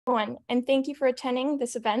Everyone, and thank you for attending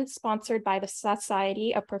this event sponsored by the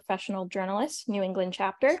Society of Professional Journalists, New England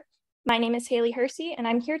chapter. My name is Haley Hersey, and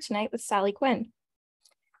I'm here tonight with Sally Quinn.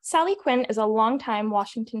 Sally Quinn is a longtime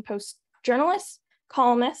Washington Post journalist,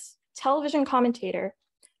 columnist, television commentator,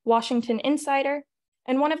 Washington insider,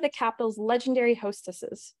 and one of the Capitol's legendary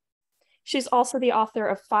hostesses. She's also the author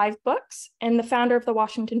of 5 books and the founder of the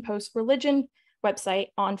Washington Post religion website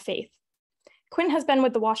On Faith. Quinn has been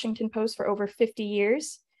with the Washington Post for over 50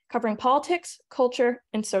 years, covering politics, culture,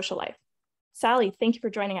 and social life. Sally, thank you for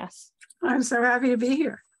joining us. I'm so happy to be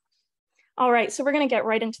here. All right, so we're going to get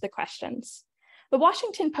right into the questions. The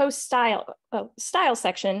Washington Post style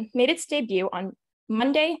section made its debut on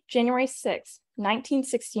Monday, January 6,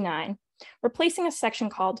 1969, replacing a section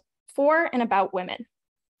called For and About Women.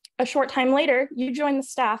 A short time later, you joined the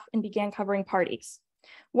staff and began covering parties.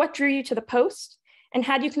 What drew you to the Post, and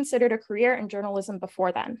had you considered a career in journalism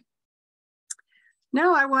before then?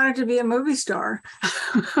 No, I wanted to be a movie star.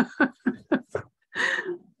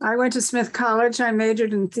 I went to Smith College. I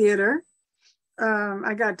majored in theater.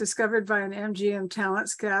 I got discovered by an MGM talent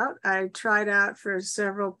scout. I tried out for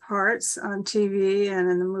several parts on TV and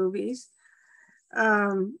in the movies.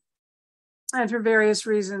 And for various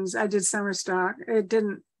reasons, I did summer stock. It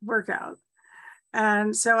didn't work out.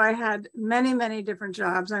 And so I had many, many different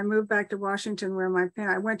jobs. I moved back to Washington where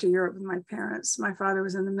I went to Europe with my parents. My father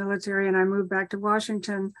was in the military and I moved back to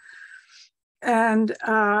Washington. And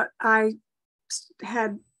I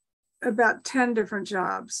had about 10 different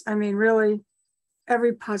jobs. I mean, really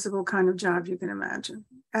every possible kind of job you can imagine.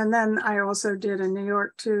 And then I also did in New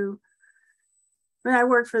York too. I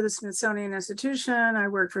worked for the Smithsonian Institution. I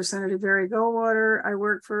worked for Senator Barry Goldwater. I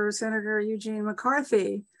worked for Senator Eugene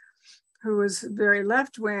McCarthy, who was very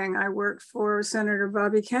left-wing. I worked for Senator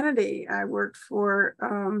Bobby Kennedy. I worked for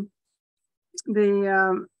an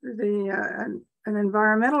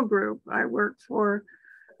environmental group. I worked for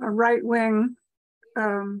a right-wing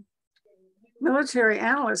military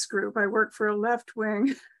analyst group. I worked for a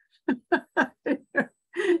left-wing,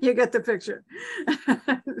 you get the picture,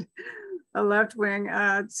 a left-wing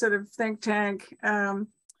sort of think tank.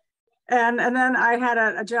 And then I had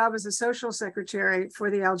a job as a social secretary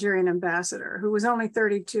for the Algerian ambassador, who was only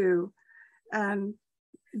 32 and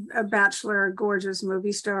a bachelor, gorgeous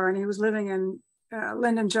movie star. And he was living in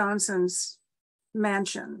Lyndon Johnson's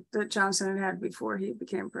mansion that Johnson had before he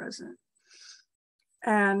became president.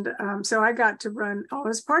 And so I got to run all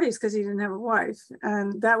his parties because he didn't have a wife.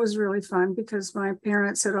 And that was really fun because my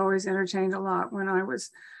parents had always entertained a lot when I was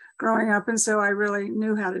growing up. And so I really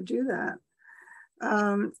knew how to do that.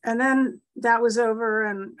 And then that was over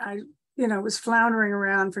and I, was floundering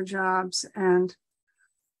around for jobs. And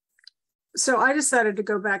so I decided to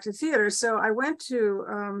go back to theater. So I went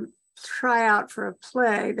to try out for a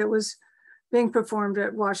play that was being performed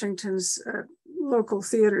at Washington's local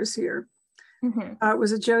theaters here. Mm-hmm. It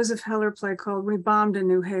was a Joseph Heller play called We Bombed in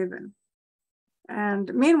New Haven.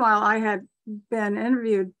 And meanwhile, I had been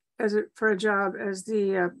interviewed for a job as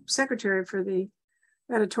the secretary for the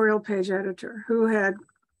editorial page editor, who had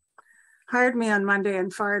hired me on Monday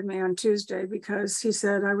and fired me on Tuesday because he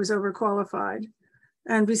said I was overqualified.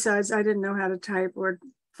 And besides, I didn't know how to type or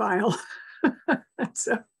file.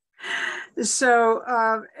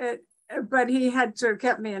 But he had sort of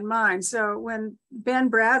kept me in mind. So when Ben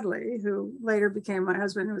Bradley, who later became my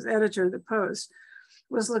husband, who was editor of the Post,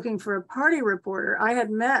 was looking for a party reporter, I had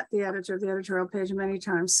met the editor of the editorial page many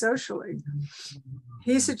times socially.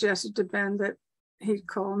 He suggested to Ben that he'd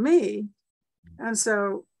call me. And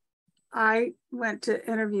so I went to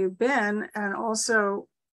interview Ben and also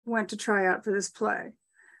went to try out for this play.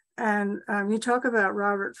 And you talk about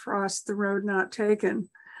Robert Frost, The Road Not Taken.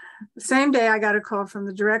 The same day I got a call from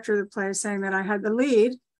the director of the play saying that I had the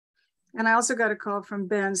lead. And I also got a call from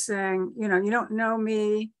Ben saying, you don't know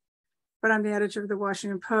me, but I'm the editor of the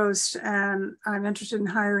Washington Post and I'm interested in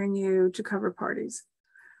hiring you to cover parties.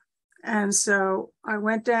 And so I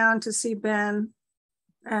went down to see Ben.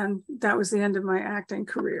 And that was the end of my acting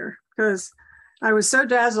career because I was so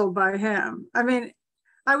dazzled by him. I mean,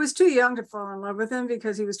 I was too young to fall in love with him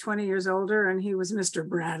because he was 20 years older and he was Mr.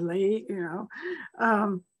 Bradley,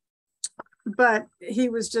 but he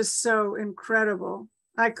was just so incredible.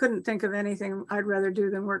 I couldn't think of anything I'd rather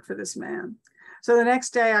do than work for this man. So the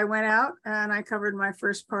next day I went out and I covered my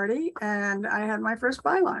first party and I had my first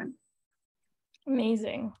byline.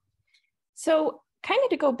 Amazing. So kind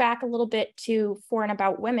of to go back a little bit to For and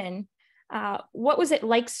About Women, what was it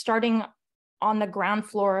like starting on the ground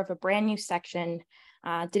floor of a brand new section?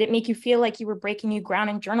 Did it make you feel like you were breaking new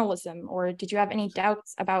ground in journalism, or did you have any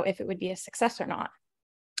doubts about if it would be a success or not?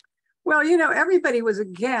 Well, everybody was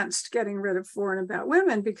against getting rid of For and About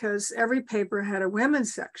Women because every paper had a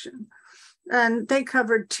women's section. And they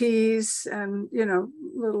covered teas and,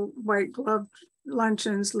 little white glove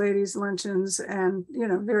luncheons, ladies' luncheons, and,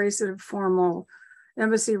 very sort of formal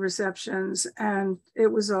embassy receptions. And it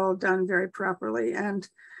was all done very properly. And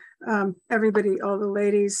everybody, all the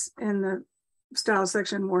ladies in the style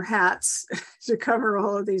section wore hats to cover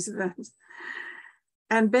all of these events.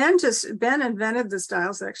 And Ben invented the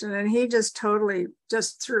style section, and he just totally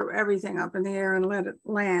just threw everything up in the air and let it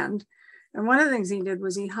land. And one of the things he did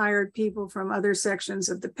was he hired people from other sections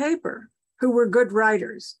of the paper who were good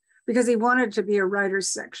writers, because he wanted it to be a writer's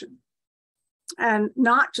section and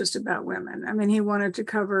not just about women. I mean, he wanted to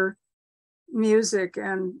cover music,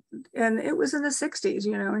 and it was in the 60s,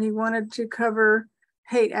 and he wanted to cover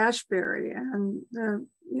Haight-Ashbury and the,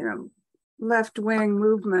 left-wing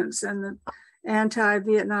movements and the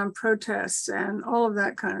anti-Vietnam protests and all of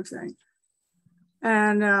that kind of thing.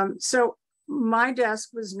 And so my desk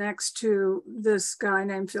was next to this guy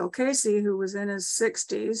named Phil Casey, who was in his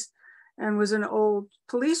 60s and was an old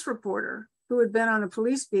police reporter who had been on a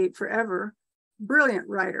police beat forever. Brilliant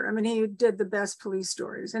writer. I mean, he did the best police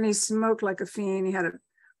stories, and he smoked like a fiend. He had a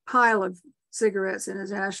pile of cigarettes in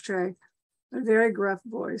his ashtray, a very gruff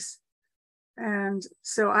voice. And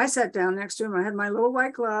so I sat down next to him. I had my little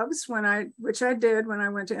white gloves which I did when I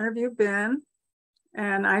went to interview Ben.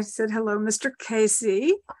 And I said, "Hello, Mr.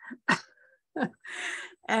 Casey."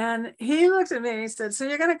 And he looked at me and he said, "So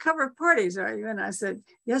you're going to cover parties, are you?" And I said,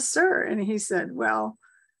 "Yes, sir." And he said, "Well,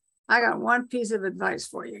 I got one piece of advice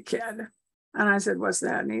for you, kid." And I said, "What's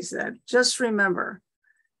that?" And he said, "Just remember,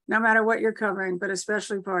 no matter what you're covering, but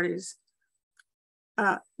especially parties,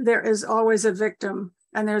 there is always a victim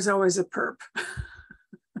and there's always a perp."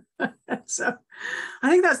 So I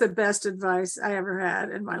think that's the best advice I ever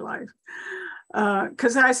had in my life.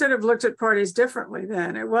 Because I sort of looked at parties differently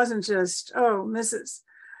then. It wasn't just, oh, Mrs.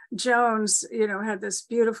 Jones, had this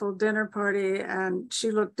beautiful dinner party and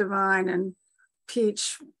she looked divine and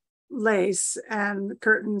peach lace and the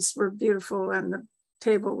curtains were beautiful and the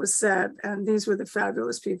table was set and these were the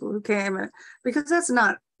fabulous people who came. And because that's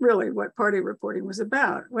not really what party reporting was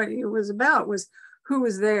about. What it was about was who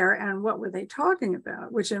was there and what were they talking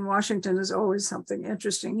about, which in Washington is always something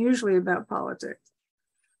interesting, usually about politics.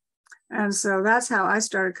 And so that's how I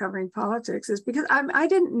started covering politics, is because I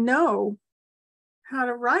didn't know how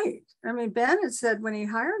to write. I mean, Ben had said when he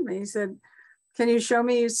hired me, he said, "Can you show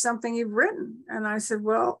me something you've written?" And I said,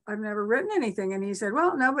 "Well, I've never written anything." And he said,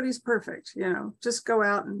 "Well, nobody's perfect, just go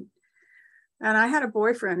out and I had a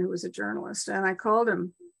boyfriend who was a journalist, and I called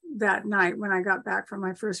him that night when I got back from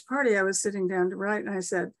my first party. I was sitting down to write, and I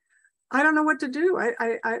said, "I don't know what to do.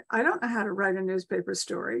 I don't know how to write a newspaper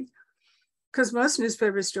story." Because most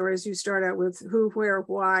newspaper stories, you start out with who, where,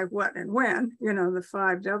 why, what, and when, the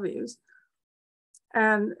 5 W's.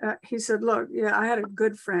 And he said, "Look, yeah, I had a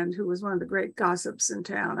good friend who was one of the great gossips in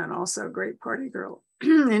town and also a great party girl."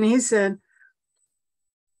 And he said,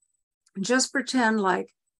 "Just pretend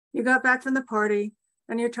like you got back from the party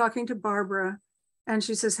and you're talking to Barbara and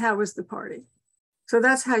she says, 'How was the party?' So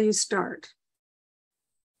that's how you start."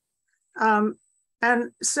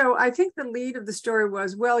 And so I think the lead of the story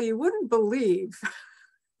was, well, you wouldn't believe,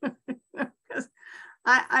 because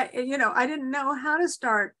I didn't know how to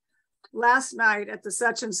start. Last night at the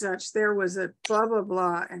such and such, there was a blah, blah,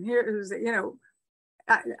 blah. And here it was,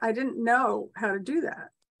 I didn't know how to do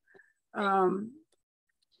that.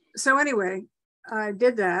 So anyway, I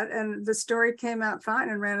did that and the story came out fine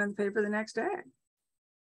and ran in the paper the next day.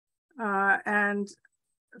 And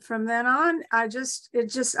from then on, I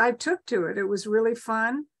took to it. It was really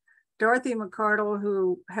fun. Dorothy McCardle,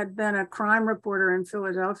 who had been a crime reporter in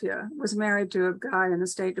Philadelphia, was married to a guy in the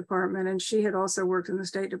State Department, and she had also worked in the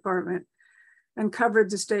State Department and covered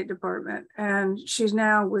the State Department. And she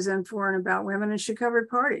now was in For and About Women, and she covered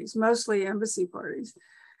parties, mostly embassy parties.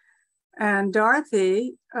 And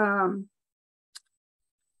Dorothy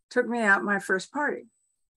took me out my first party.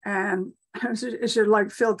 And she like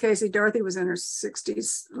Phil Casey, Dorothy was in her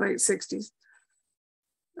 60s, late 60s.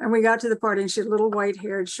 And we got to the party and she had a little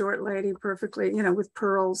white-haired short lady, perfectly, with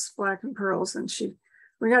pearls, black and pearls. And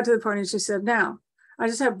we got to the party and she said, "Now, I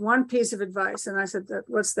just have one piece of advice." And I said,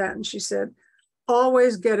 "What's that?" And she said,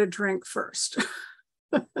 "Always get a drink first."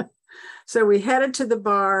 So we headed to the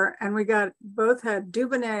bar and we both had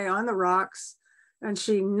Dubonnet on the rocks, and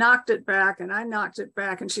she knocked it back and I knocked it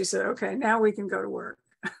back. And she said, "Okay, now we can go to work."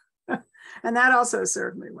 And that also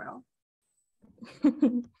served me well.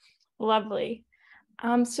 Lovely.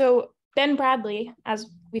 So Ben Bradlee, as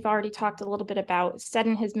we've already talked a little bit about, said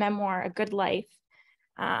in his memoir, A Good Life,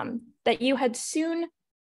 that you had soon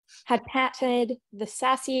had patented the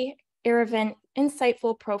sassy, irreverent,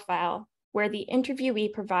 insightful profile where the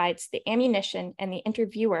interviewee provides the ammunition and the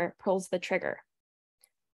interviewer pulls the trigger.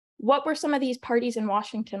 What were some of these parties in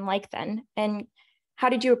Washington like then? And how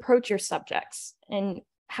did you approach your subjects? And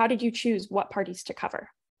how did you choose what parties to cover?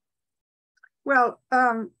 Well,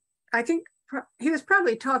 I think he was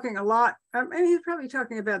probably talking a lot. And he was probably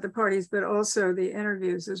talking about the parties, but also the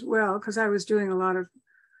interviews as well, because I was doing a lot of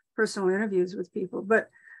personal interviews with people. But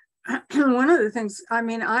one of the things, I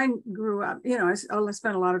mean, I grew up, you know, I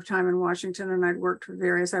spent a lot of time in Washington, and I'd worked for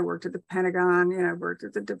various, I worked at the Pentagon, you know, I worked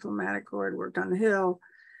at the Diplomatic Corps, worked on the Hill.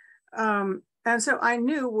 And so I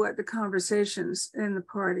knew what the conversations in the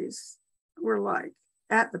parties were like,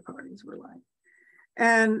 at the parties were like.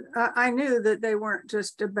 And I knew that they weren't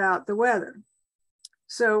just about the weather.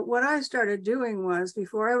 So what I started doing was,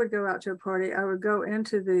 before I would go out to a party, I would go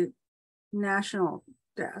into the national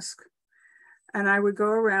desk and I would go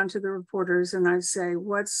around to the reporters and I'd say,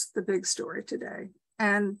 what's the big story today?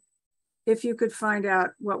 And if you could find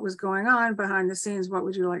out what was going on behind the scenes, what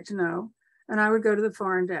would you like to know? And I would go to the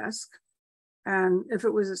foreign desk. And if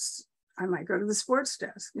it was, I might go to the sports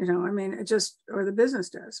desk, you know, I mean, it just, or the business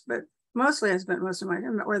desk, but mostly I spent most of my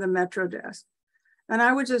time, or the metro desk. And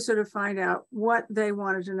I would just sort of find out what they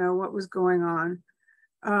wanted to know, what was going on.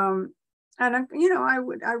 And, you know, I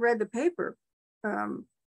read the paper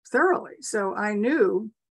thoroughly. So I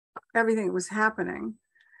knew everything that was happening.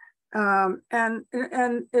 And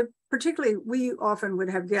it, particularly, we often would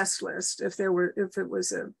have guest lists if it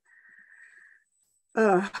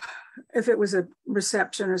was a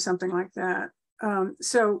reception or something like that.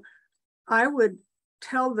 So I would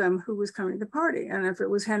tell them who was coming to the party. And if it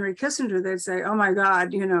was Henry Kissinger, they'd say, oh my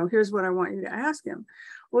God, you know, here's what I want you to ask him.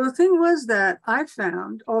 Well, the thing was that I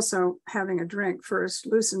found, also having a drink first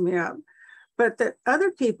loosened me up, but that other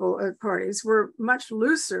people at parties were much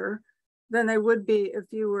looser than they would be if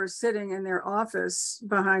you were sitting in their office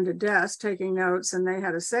behind a desk taking notes and they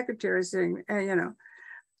had a secretary sitting, you know.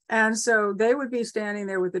 And so they would be standing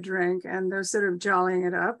there with a drink and they're sort of jollying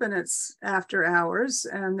it up, and it's after hours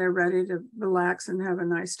and they're ready to relax and have a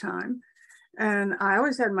nice time. And I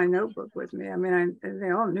always had my notebook with me. I mean, they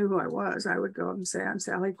all knew who I was. I would go up and say, I'm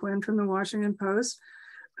Sally Quinn from the Washington Post.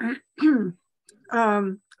 And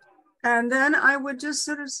then I would just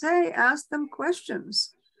sort of ask them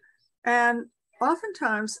questions. And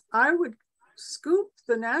oftentimes I would scoop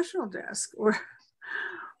the national desk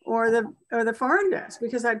or the foreign desk,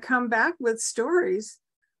 because I'd come back with stories,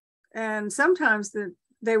 and sometimes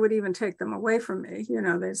they would even take them away from me. You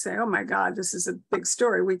know, they'd say, oh my God, this is a big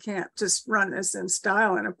story. We can't just run this in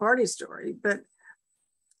style in a party story. But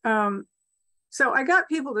so I got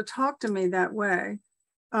people to talk to me that way,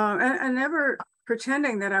 and never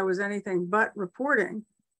pretending that I was anything but reporting,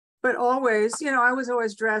 but always, you know, I was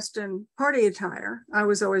always dressed in party attire. I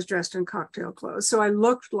was always dressed in cocktail clothes. So I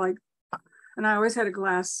looked like, and I always had a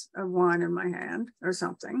glass of wine in my hand or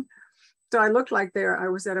something. So I looked like I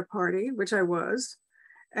was at a party, which I was.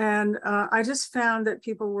 And I just found that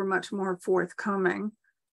people were much more forthcoming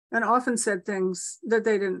and often said things that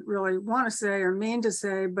they didn't really want to say or mean to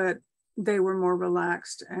say, but they were more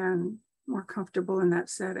relaxed and more comfortable in that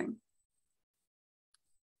setting.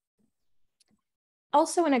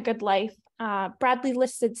 Also in A Good Life, Bradley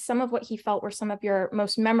listed some of what he felt were some of your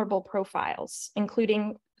most memorable profiles,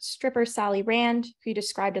 including stripper Sally Rand, who you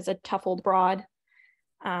described as a tough old broad,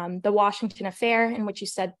 the Washington Affair, in which you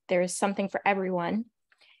said there is something for everyone,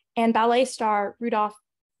 and ballet star Rudolph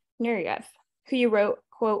Nureyev, who you wrote,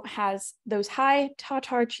 quote, has those high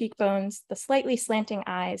Tatar cheekbones, the slightly slanting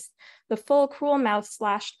eyes, the full cruel mouth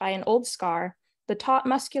slashed by an old scar, the taut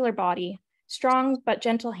muscular body, strong but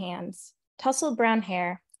gentle hands, tousled brown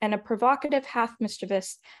hair, and a provocative, half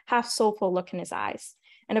mischievous, half soulful look in his eyes.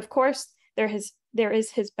 And of course, there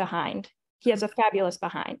is his behind. He has a fabulous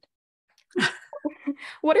behind.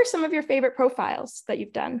 What are some of your favorite profiles that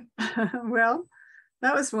you've done? Well,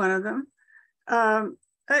 that was one of them.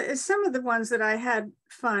 Some of the ones that I had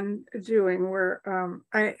fun doing were,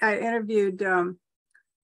 I interviewed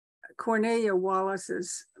Cornelia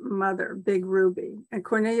Wallace's mother, Big Ruby. And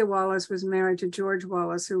Cornelia Wallace was married to George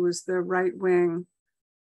Wallace, who was the right-wing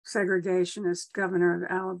segregationist governor of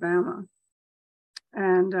Alabama.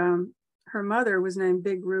 And her mother was named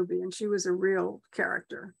Big Ruby, and she was a real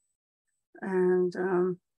character.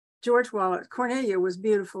 And George Wallace, Cornelia was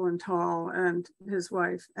beautiful and tall, and his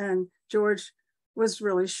wife, and George was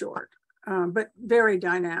really short, but very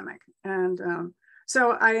dynamic. And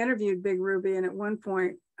so I interviewed Big Ruby, and at one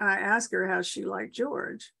point I asked her how she liked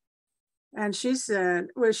George. And she said,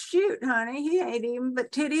 well, shoot, honey, he ain't even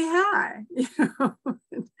but titty high. You know,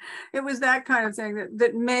 it was that kind of thing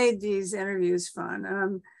that made these interviews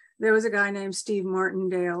fun. There was a guy named Steve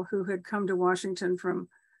Martindale who had come to Washington from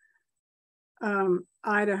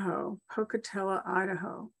Idaho, Pocatello,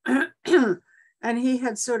 Idaho. And he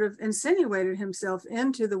had sort of insinuated himself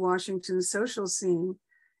into the Washington social scene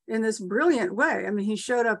in this brilliant way. I mean, he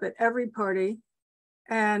showed up at every party,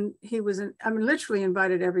 and he was, literally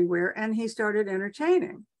invited everywhere, and he started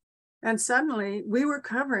entertaining. And suddenly we were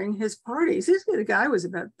covering his parties. The guy was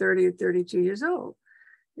about 30 or 32 years old.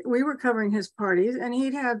 We were covering his parties, and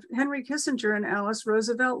he'd have Henry Kissinger and Alice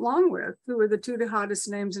Roosevelt Longworth, who were the two hottest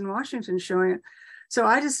names in Washington, showing it. So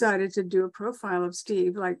I decided to do a profile of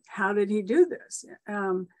Steve, like, how did he do this?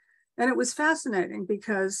 And it was fascinating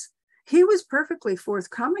because he was perfectly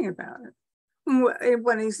forthcoming about it.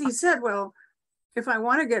 When he said, well, if I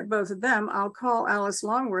want to get both of them, I'll call Alice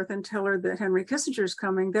Longworth and tell her that Henry Kissinger's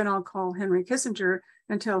coming. Then I'll call Henry Kissinger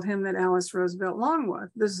and tell him that Alice Roosevelt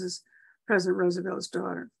Longworth, this is President Roosevelt's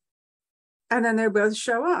daughter. And then they both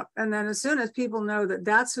show up. And then as soon as people know that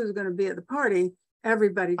that's who's going to be at the party,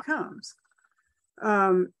 everybody comes.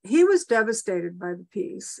 He was devastated by the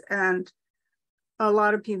piece, and a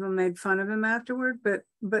lot of people made fun of him afterward. But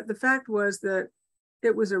the fact was that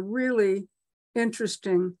it was a really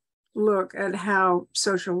interesting look at how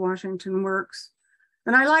social Washington works.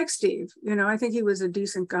 And I like Steve, you know, I think he was a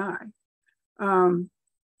decent guy.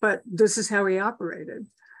 But this is how he operated.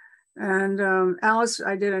 And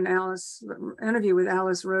I did an interview with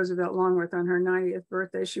Alice Roosevelt Longworth on her 90th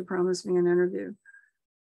birthday. She promised me an interview.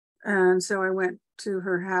 And so I went to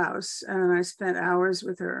her house and I spent hours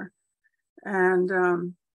with her. And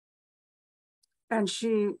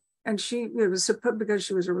she, it was because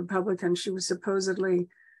she was a Republican, she was supposedly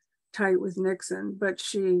tight with Nixon, but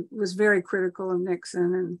she was very critical of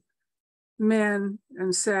Nixon and men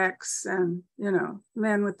and sex and, you know,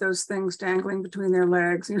 men with those things dangling between their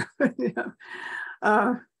legs, you know.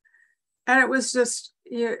 And it was just,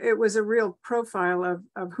 it was a real profile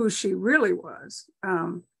of who she really was,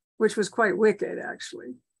 which was quite wicked,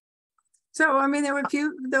 actually. So, I mean,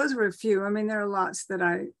 those were a few. I mean, there are lots that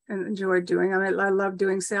I enjoyed doing. I mean, I love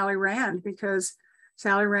doing Sally Rand because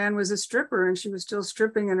Sally Rand was a stripper and she was still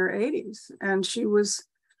stripping in her 80s, and she was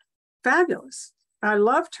fabulous. I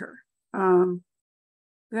loved her. You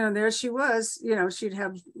know, there she was, you know, she'd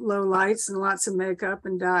have low lights and lots of makeup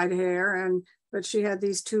and dyed hair, but she had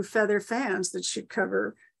these two feather fans that she'd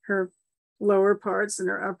cover her lower parts and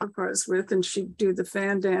her upper parts with, and she'd do the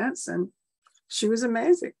fan dance, and she was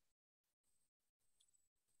amazing.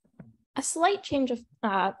 A slight change of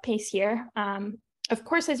pace here. Of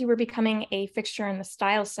course, as you were becoming a fixture in the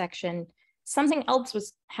style section, something else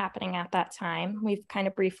was happening at that time. We've kind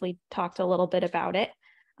of briefly talked a little bit about it.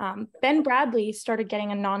 Ben Bradley started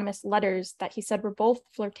getting anonymous letters that he said were both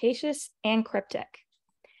flirtatious and cryptic.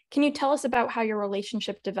 Can you tell us about how your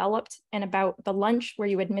relationship developed and about the lunch where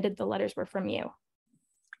you admitted the letters were from you?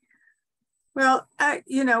 Well,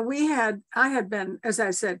 you know, I had been, as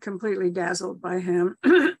I said, completely dazzled by him.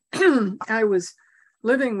 I was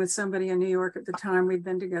living with somebody in New York at the time. We'd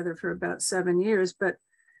been together for about 7 years, but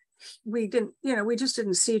we didn't, you know, we just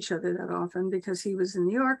didn't see each other that often because he was in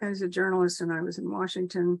New York, I was a journalist, and I was in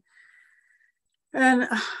Washington. And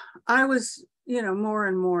I was, you know, more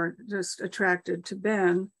and more just attracted to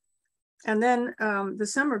Ben. And then the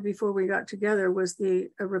summer before we got together was a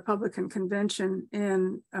Republican convention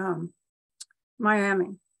in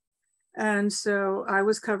Miami. And so I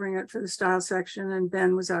was covering it for the style section, and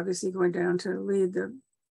Ben was obviously going down to lead the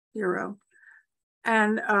bureau.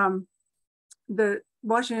 And the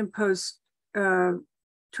Washington Post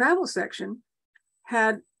travel section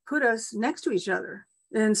had put us next to each other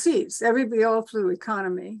in seats. We all flew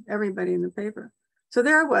economy, everybody in the paper. So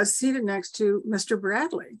there I was seated next to Mr.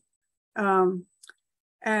 Bradley. And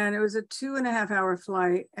it was a 2.5-hour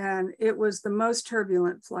flight, and it was the most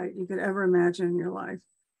turbulent flight you could ever imagine in your life.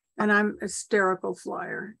 And I'm a hysterical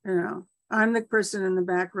flyer, you know. I'm the person in the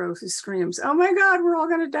back row who screams, "Oh my God, we're all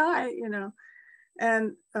gonna die," you know.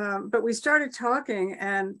 And, but we started talking,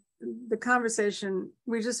 and the conversation,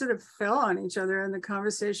 we just sort of fell on each other, and the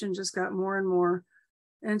conversation just got more and more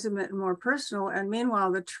intimate and more personal. And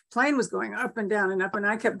meanwhile, the plane was going up and down and up, and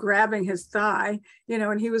I kept grabbing his thigh, you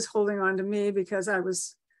know, and he was holding on to me because I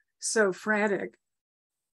was so frantic.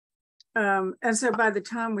 And so by the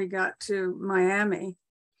time we got to Miami,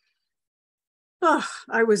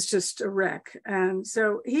 I was just a wreck. And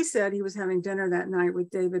so he said he was having dinner that night with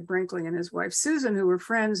David Brinkley and his wife, Susan, who were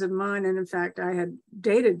friends of mine. And in fact, I had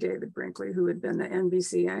dated David Brinkley, who had been the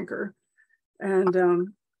NBC anchor.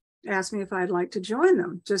 And asked me if I'd like to join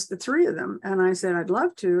them, just the three of them. And I said, I'd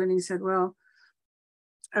love to. And he said, well,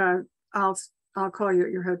 I'll call you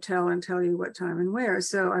at your hotel and tell you what time and where.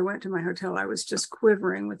 So I went to my hotel. I was just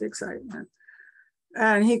quivering with excitement.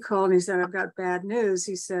 And he called and he said, I've got bad news.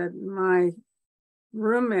 He said, my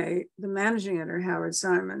roommate, the managing editor, Howard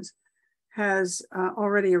Simons, has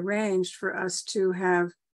already arranged for us to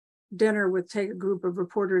have dinner take a group of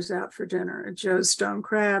reporters out for dinner at Joe's Stone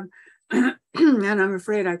Crab. And I'm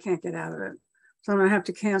afraid I can't get out of it. So I'm gonna have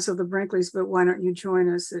to cancel the Brinkleys, but why don't you join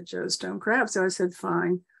us at Joe's Stone Crab? So I said,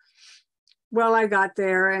 fine. Well, I got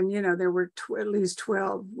there and, there were at least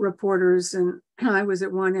 12 reporters and I was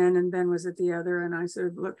at one end and Ben was at the other. And I sort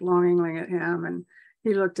of looked longingly at him and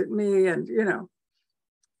he looked at me and,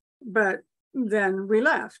 but then we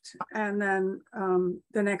left. And then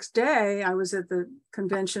the next day I was at the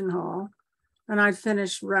convention hall and I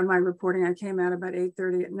finished my reporting. I came out about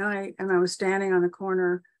 8:30 at night and I was standing on the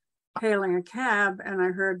corner hailing a cab and I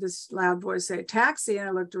heard this loud voice say, taxi. And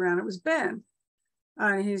I looked around, it was Ben.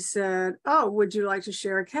 And he said, oh, would you like to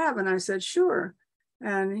share a cab? And I said, sure.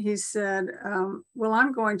 And he said, well,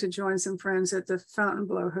 I'm going to join some friends at the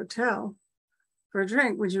Fontainebleau Hotel for a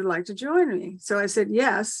drink. Would you like to join me? So I said,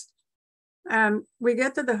 yes. And we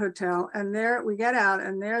get to the hotel and there we get out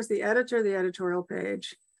and there's the editor of the editorial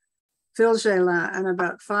page, Phil Gélin, and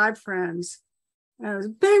about 5 friends. And it was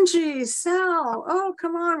Benji, Sal, oh,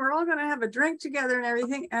 come on, we're all going to have a drink together and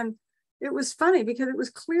everything. And it was funny because it was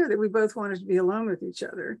clear that we both wanted to be alone with each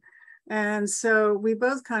other. And so we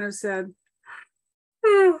both kind of said,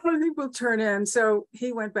 oh, I think we'll turn in. So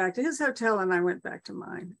he went back to his hotel and I went back to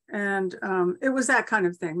mine. And it was that kind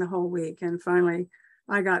of thing the whole week. And finally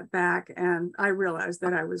I got back and I realized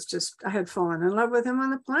that I had fallen in love with him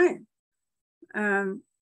on the plane.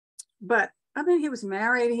 But I mean, he was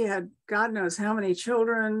married, he had God knows how many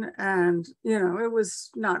children and, it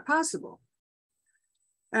was not possible.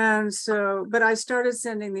 And so, but I started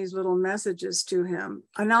sending these little messages to him,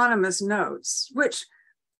 anonymous notes, which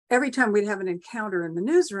every time we'd have an encounter in the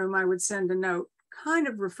newsroom, I would send a note kind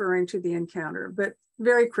of referring to the encounter, but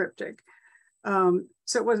very cryptic.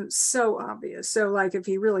 So it wasn't so obvious. So like if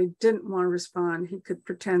he really didn't want to respond, he could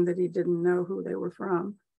pretend that he didn't know who they were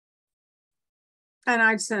from. And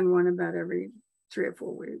I'd send one about every 3 or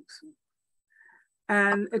 4 weeks.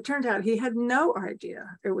 And it turned out he had no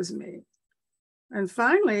idea it was me. And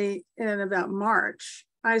finally, in about March,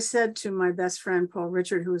 I said to my best friend, Paul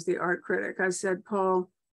Richard, who was the art critic, I said, Paul,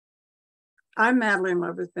 I'm madly in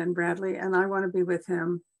love with Ben Bradlee and I want to be with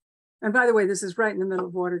him. And by the way, this is right in the middle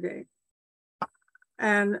of Watergate.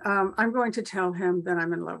 And I'm going to tell him that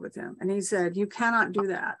I'm in love with him. And he said, you cannot do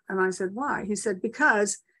that. And I said, why? He said,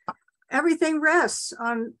 because everything rests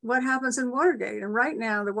on what happens in Watergate. And right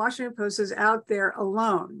now, the Washington Post is out there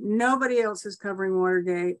alone. Nobody else is covering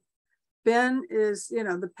Watergate. Ben is,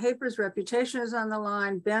 the paper's reputation is on the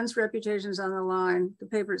line. Ben's reputation is on the line. The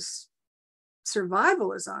paper's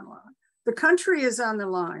survival is on the line. The country is on the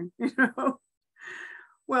line,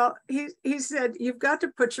 Well, he said, you've got to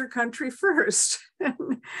put your country first.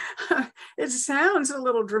 It sounds a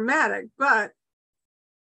little dramatic, but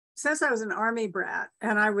since I was an Army brat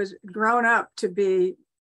and I was grown up to be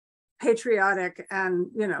patriotic and,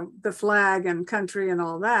 the flag and country and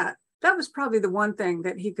all that, that was probably the one thing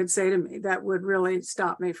that he could say to me that would really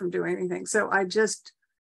stop me from doing anything. So I just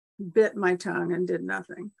bit my tongue and did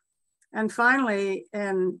nothing. And finally,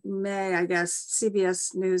 in May, I guess,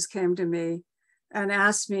 CBS News came to me and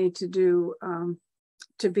asked me to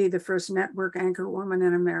be the first network anchor woman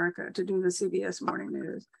in America to do the CBS Morning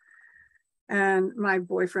News. And my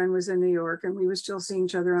boyfriend was in New York and we were still seeing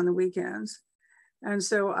each other on the weekends. And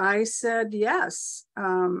so I said yes.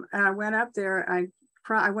 And I went up there, I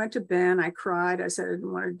went to Ben, I cried. I said, I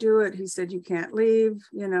didn't want to do it. He said, you can't leave,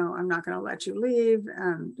 I'm not going to let you leave.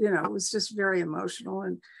 And, it was just very emotional.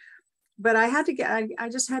 But I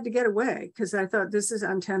just had to get away because I thought this is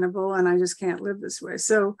untenable and I just can't live this way.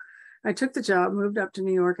 So I took the job, moved up to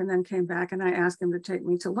New York and then came back and I asked him to take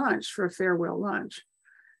me to lunch for a farewell lunch.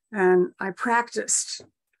 And I practiced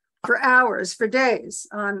for hours, for days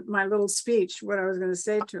on my little speech, what I was going to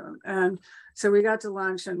say to him. And so we got to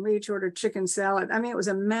lunch and we each ordered chicken salad. I mean, it was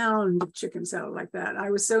a mound of chicken salad like that.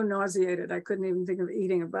 I was so nauseated, I couldn't even think of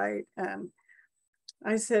eating a bite. And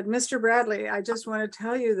I said, Mr. Bradlee, I just want to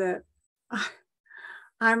tell you that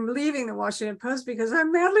I'm leaving the Washington Post because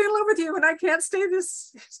I'm madly in love with you and I can't stay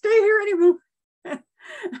here anymore. I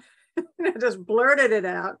just blurted it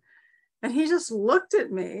out. And he just looked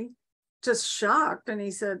at me, just shocked. And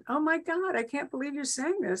he said, oh my God, I can't believe you're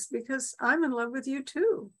saying this because I'm in love with you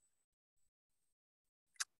too.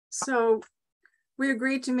 So we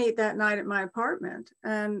agreed to meet that night at my apartment.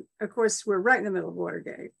 And of course, we're right in the middle of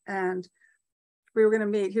Watergate. And we were going to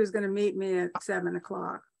meet, he was going to meet me at 7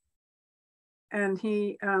 o'clock. And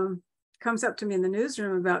he comes up to me in the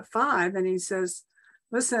newsroom about 5 and he says,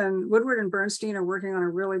 listen, Woodward and Bernstein are working on a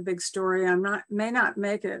really big story. May not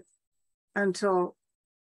make it until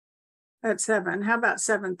at 7. How about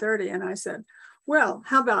 7:30? And I said, well,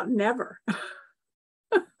 how about never?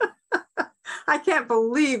 I can't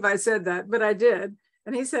believe I said that, but I did.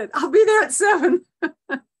 And he said, I'll be there at 7.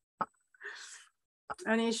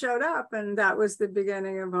 And he showed up, and that was the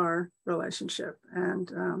beginning of our relationship. And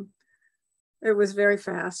it was very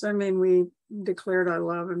fast. I mean, we declared our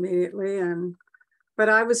love immediately. But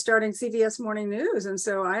I was starting CBS Morning News. And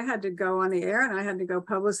so I had to go on the air and I had to go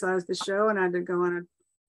publicize the show and I had to go on a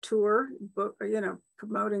tour,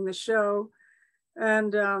 promoting the show.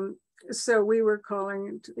 And so we were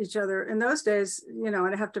calling each other. In those days,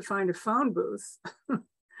 I'd have to find a phone booth.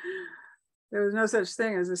 There was no such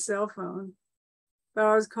thing as a cell phone. But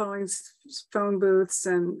I was calling phone booths,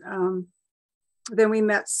 and then we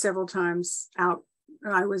met several times out.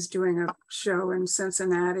 I was doing a show in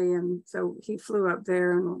Cincinnati, and so he flew up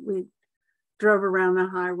there, and we drove around the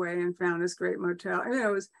highway and found this great motel.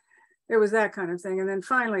 It was that kind of thing. And then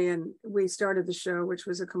finally, we started the show, which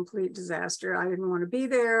was a complete disaster. I didn't want to be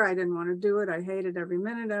there. I didn't want to do it. I hated every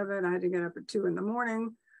minute of it. I had to get up at 2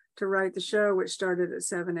 a.m. to write the show, which started at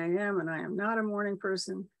 7 a.m. And I am not a morning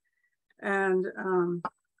person. And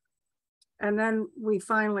then we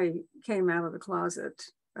finally came out of the closet.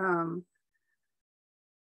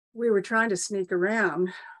 We were trying to sneak around,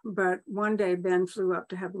 but one day Ben flew up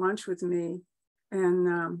to have lunch with me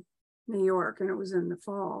in New York, and it was in the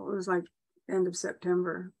fall. It was like end of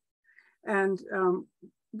September. And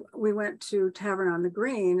we went to Tavern on the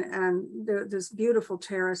Green, and this beautiful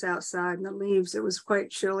terrace outside, and the leaves, it was quite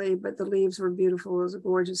chilly, but the leaves were beautiful. It was a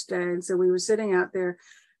gorgeous day. And so we were sitting out there,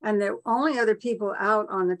 and the only other people out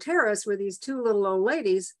on the terrace were these 2 little old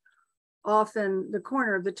ladies off in the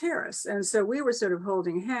corner of the terrace. And so we were sort of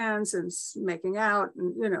holding hands and making out,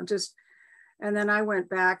 and, and then I went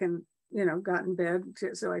back and, got in bed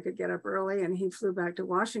so I could get up early, and he flew back to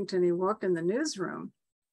Washington. He walked in the newsroom,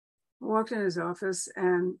 walked in his office,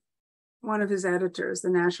 and one of his editors, the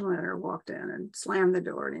national editor, walked in and slammed the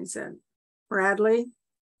door, and he said, Bradley,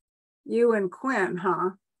 you and Quinn, huh?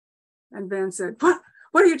 And Ben said,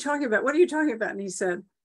 what are you talking about? What are you talking about? And he said,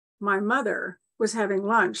 my mother was having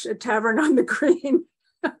lunch at Tavern on the Green.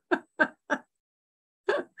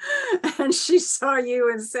 And she saw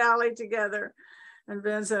you and Sally together. And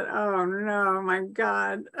Ben said, oh no, my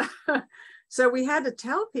God. So we had to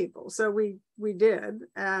tell people. So we did.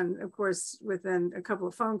 And of course, within a couple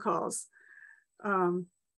of phone calls, the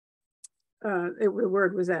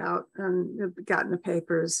word was out and it got in the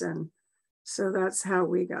papers. And so that's how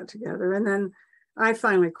we got together. And then I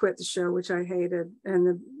finally quit the show, which I hated, in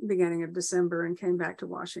the beginning of December, and came back to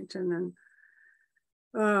Washington.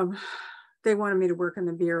 And they wanted me to work in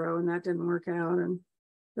the bureau, and that didn't work out. And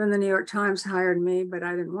then the New York Times hired me, but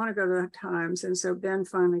I didn't want to go to the Times. And so Ben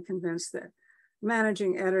finally convinced the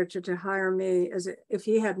managing editor to hire me as if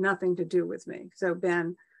he had nothing to do with me. So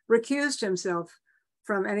Ben recused himself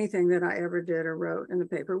from anything that I ever did or wrote in the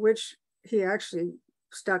paper, which he actually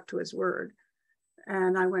stuck to his word.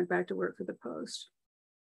 And I went back to work for the Post.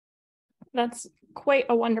 That's quite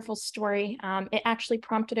a wonderful story. It actually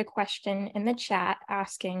prompted a question in the chat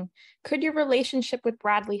asking, could your relationship with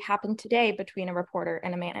Bradley happen today between a reporter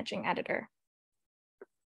and a managing editor?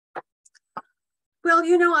 Well,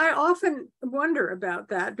 I often wonder about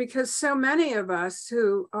that, because so many of us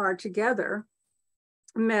who are together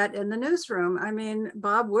met in the newsroom. I mean,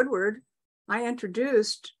 Bob Woodward, I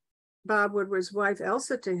introduced Bob Woodward's wife,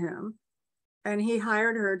 Elsa, to him. And he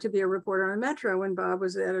hired her to be a reporter on Metro when Bob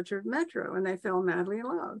was the editor of Metro, and they fell madly in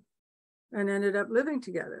love and ended up living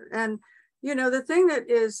together. And, the thing that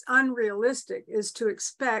is unrealistic is to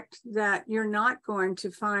expect that you're not going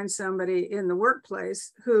to find somebody in the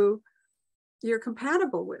workplace who you're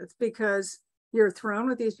compatible with, because you're thrown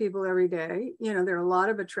with these people every day. There are a lot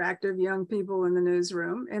of attractive young people in the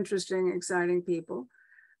newsroom, interesting, exciting people.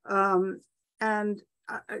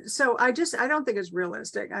 So I don't think it's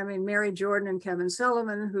realistic. I mean, Mary Jordan and Kevin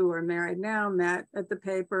Sullivan, who are married now, met at the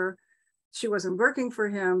paper. She wasn't working for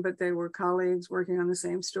him, but they were colleagues working on the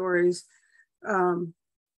same stories.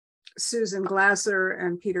 Susan Glasser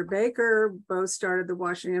and Peter Baker both started the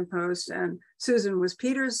Washington Post, and Susan was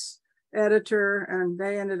Peter's editor, and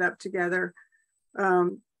they ended up together.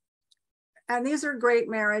 And these are great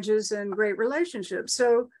marriages and great relationships.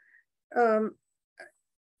 So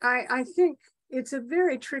I think it's a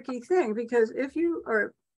very tricky thing, because if you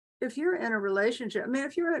are if you're in a relationship, I mean,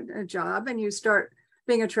 if you're in a job and you start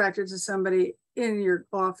being attracted to somebody in your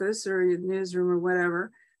office or your newsroom or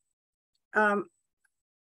whatever,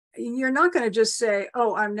 you're not going to just say,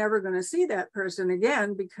 oh, I'm never going to see that person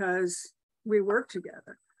again because we work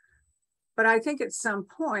together. But I think at some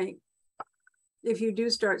point, if you do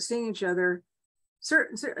start seeing each other,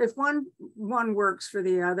 if one works for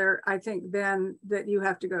the other, I think then that you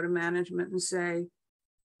have to go to management and say,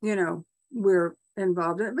 you know, we're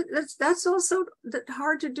involved in it. But that's also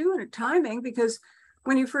hard to do in timing, because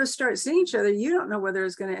when you first start seeing each other, you don't know whether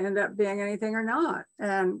it's going to end up being anything or not.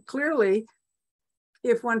 And clearly,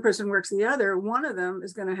 if one person works the other, one of them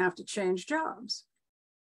is going to have to change jobs.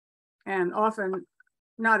 And often,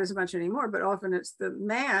 not as much anymore, but often it's the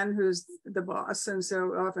man who's the boss. And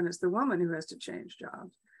so often it's the woman who has to change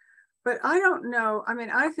jobs. But I don't know. I mean,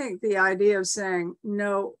 I think the idea of saying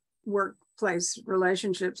no workplace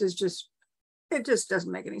relationships is it just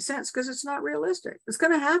doesn't make any sense, because it's not realistic. It's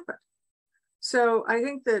going to happen. So I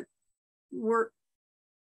think that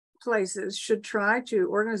organizations should try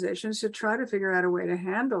to figure out a way to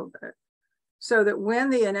handle it, so that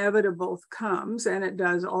when the inevitable comes, and it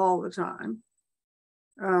does all the time.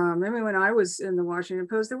 I mean, when I was in the Washington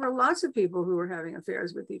Post, there were lots of people who were having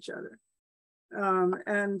affairs with each other.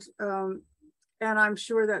 And I'm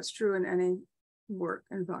sure that's true in any work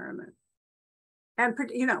environment. And,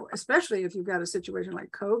 you know, especially if you've got a situation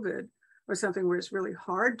like COVID or something where it's really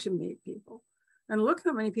hard to meet people. And look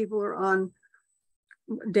how many people are on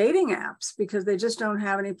dating apps because they just don't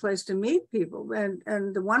have any place to meet people.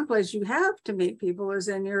 And the one place you have to meet people is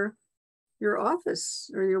in your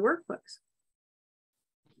office or your workplace.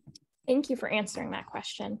 Thank you for answering that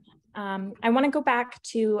question. I want to go back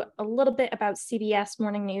to a little bit about CBS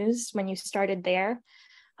Morning News when you started there.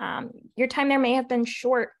 Your time there may have been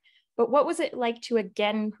short, but what was it like to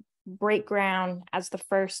again break ground as the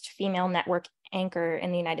first female network anchor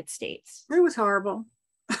in the United States? It was horrible.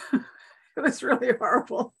 It was really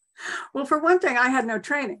horrible. Well, for one thing, I had no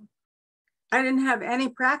training. I didn't have any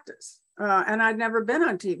practice, and I'd never been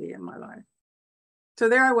on TV in my life. So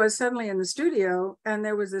there I was suddenly in the studio, and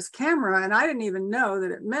there was this camera, and I didn't even know that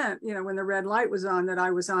it meant, you know, when the red light was on, that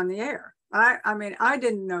I was on the air. I mean, I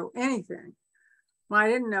didn't know anything. I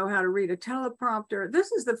didn't know how to read a teleprompter.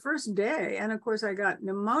 This is the first day. And of course, I got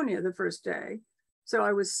pneumonia the first day. So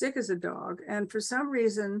I was sick as a dog. And for some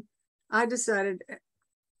reason, I decided,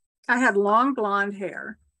 I had long blonde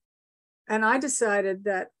hair. And I decided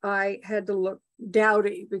that I had to look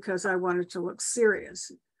dowdy because I wanted to look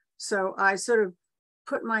serious. So I sort of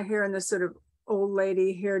put my hair in this sort of old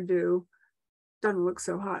lady hairdo. Doesn't look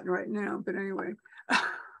so hot right now, but anyway.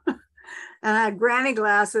 And I had granny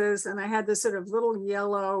glasses, and I had this sort of little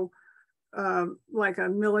yellow, like a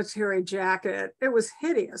military jacket. It was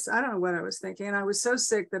hideous. I don't know what I was thinking. And I was so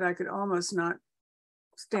sick that I could almost not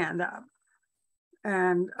stand up.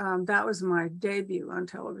 And that was my debut on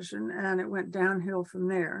television, and it went downhill from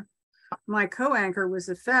there. My co-anchor was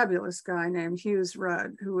a fabulous guy named Hughes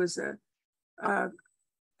Rudd, who was a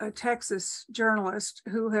Texas journalist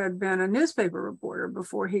who had been a newspaper reporter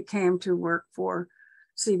before he came to work for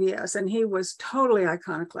CBS, and he was totally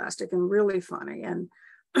iconoclastic and really funny. And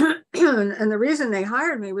and the reason they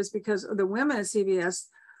hired me was because the women at CBS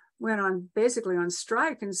went on basically on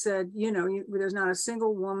strike and said, you know, there's not a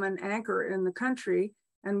single woman anchor in the country,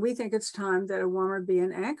 and we think it's time that a woman be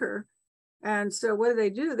an anchor. And so what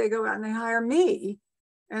do? They go out and they hire me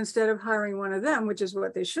instead of hiring one of them, which is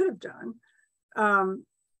what they should have done.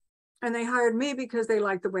 And they hired me because they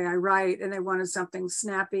liked the way I write, and they wanted something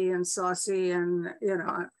snappy and saucy and, you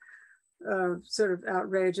know, sort of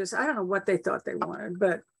outrageous. I don't know what they thought they wanted,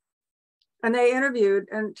 and they interviewed,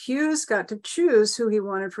 and Hughes got to choose who he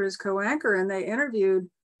wanted for his co-anchor, and they interviewed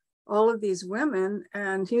all of these women,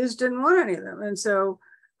 and Hughes didn't want any of them. And so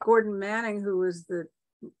Gordon Manning, who was the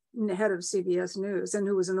head of CBS News and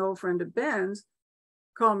who was an old friend of Ben's,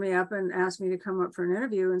 called me up and asked me to come up for an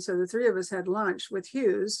interview. And so the three of us had lunch with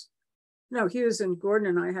Hughes. No, Hughes and Gordon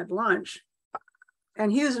and I had lunch,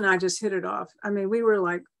 and Hughes and I just hit it off. I mean, we were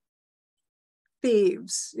like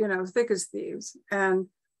thieves, you know, thick as thieves. And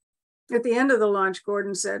at the end of the lunch,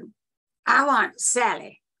 Gordon said, "I want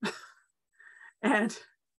Sally." And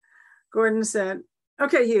Gordon said,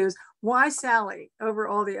 "Okay, Hughes, why Sally over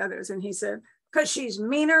all the others?" And he said, "Because she's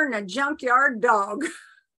meaner than a junkyard dog."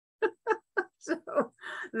 So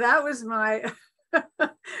that was my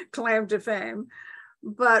claim to fame.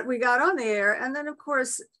 But we got on the air, and then of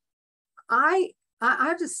course, I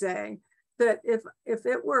have to say that if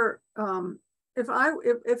it were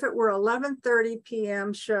 11:30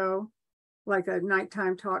 p.m. show, like a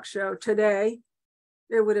nighttime talk show today,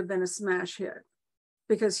 it would have been a smash hit,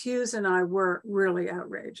 because Hughes and I were really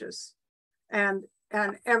outrageous. And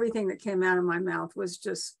everything that came out of my mouth was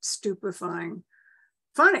just stupefying,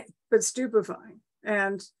 funny, but stupefying.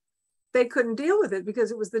 And they couldn't deal with it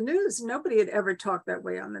because it was the news. Nobody had ever talked that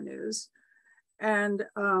way on the news. And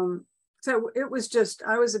so it was just,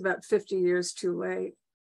 I was about 50 years too late,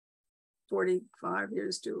 45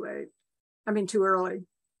 years too late. I mean, too early.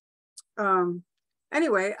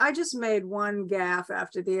 Anyway, I just made one gaffe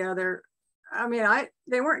after the other. I mean,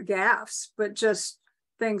 they weren't gaffes, but just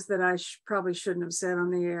things that I probably shouldn't have said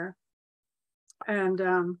on the air.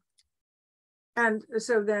 And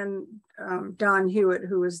so then Don Hewitt,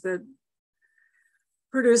 who was the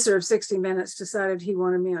producer of 60 Minutes, decided he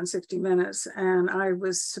wanted me on 60 Minutes. And I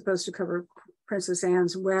was supposed to cover Princess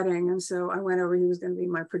Anne's wedding. And so I went over, he was going to be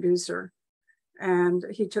my producer. And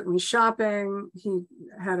he took me shopping. He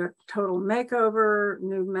had a total makeover,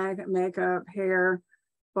 new makeup, hair,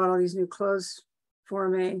 bought all these new clothes for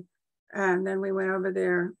me. And then we went over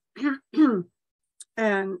there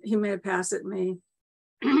and he made a pass at me.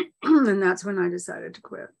 And that's when I decided to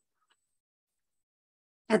quit.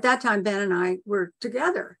 At that time, Ben and I were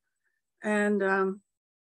together. And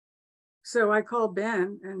so I called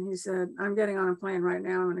Ben and he said, I'm getting on a plane right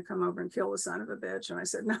now. I'm going to come over and kill the son of a bitch. And I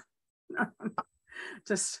said, no,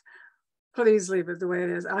 just please leave it the way it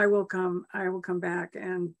is. I will come back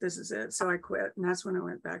and this is it. So I quit. And that's when I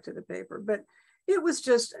went back to the paper. But it was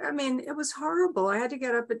just, I mean, it was horrible. I had to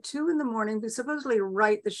get up at 2 a.m. to supposedly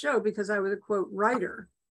write the show because I was a quote writer,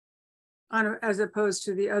 as opposed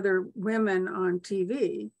to the other women on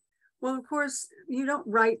TV. Well, of course, you don't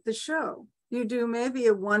write the show. You do maybe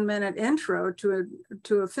a 1-minute intro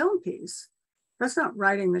to a film piece. That's not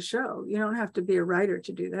writing the show. You don't have to be a writer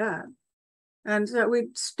to do that. And so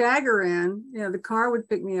we'd stagger in, you know, the car would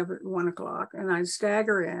pick me up at 1 o'clock and I'd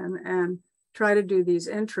stagger in and try to do these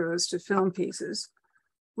intros to film pieces,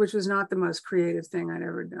 which was not the most creative thing I'd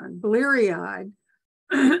ever done. Bleary-eyed.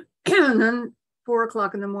 And then 4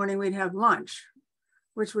 o'clock in the morning, we'd have lunch,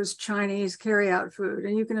 which was Chinese carry-out food.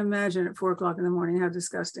 And you can imagine at 4 o'clock in the morning how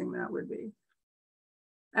disgusting that would be.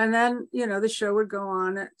 And then, you know, the show would go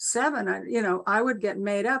on at 7. I would get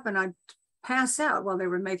made up and I'd pass out while they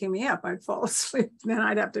were making me up. I'd fall asleep. Then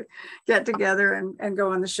I'd have to get together and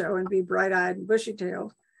go on the show and be bright-eyed and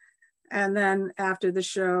bushy-tailed. And then after the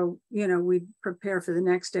show, you know, we'd prepare for the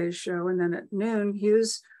next day's show. And then at noon,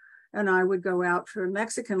 Hughes and I would go out for a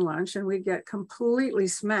Mexican lunch and we'd get completely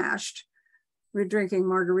smashed. We're drinking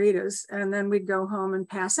margaritas and then we'd go home and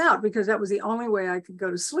pass out because that was the only way I could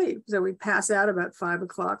go to sleep. So we'd pass out about 5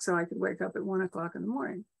 o'clock so I could wake up at 1 o'clock in the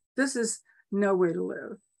morning. This is no way to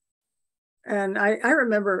live. And I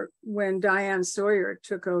remember when Diane Sawyer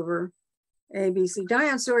took over ABC.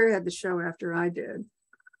 Diane Sawyer had the show after I did.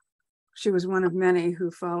 She was one of many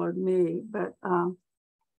who followed me, but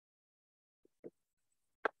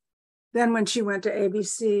then when she went to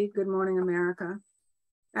ABC, Good Morning America,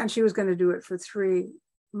 and she was going to do it for 3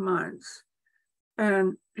 months.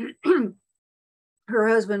 And her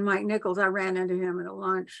husband, Mike Nichols, I ran into him at a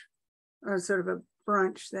lunch, or sort of a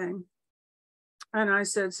brunch thing. And I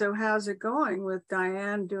said, so how's it going with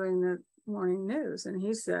Diane doing the morning news? And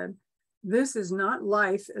he said, this is not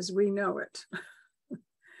life as we know it.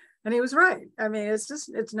 And he was right. I mean,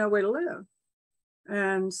 it's no way to live.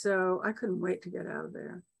 And so I couldn't wait to get out of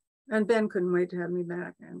there. And Ben couldn't wait to have me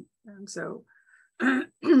back. And so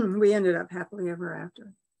we ended up happily ever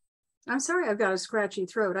after. I'm sorry, I've got a scratchy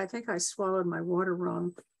throat. I think I swallowed my water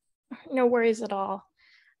wrong. No worries at all.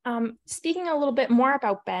 Speaking a little bit more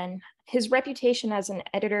about Ben, his reputation as an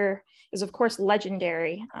editor is of course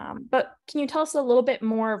legendary, but can you tell us a little bit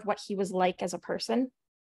more of what he was like as a person?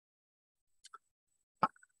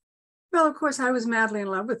 Well, of course, I was madly in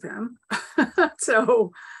love with him.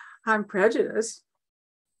 So I'm prejudiced.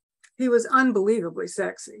 He was unbelievably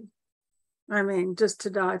sexy. I mean, just to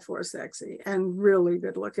die for sexy and really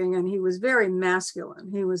good looking. And he was very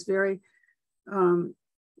masculine. He was very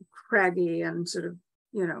craggy and sort of,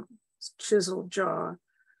 you know, chiseled jaw.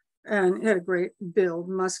 And he had a great build,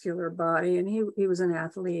 muscular body. And he was an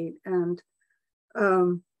athlete. And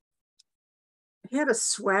he had a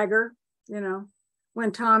swagger, you know.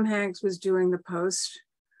 When Tom Hanks was doing The Post,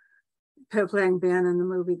 playing Ben in the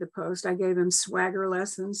movie The Post, I gave him swagger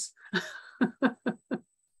lessons.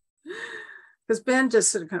 Because Ben just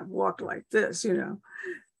sort of kind of walked like this, you know.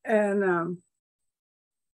 And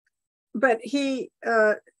but he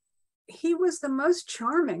was the most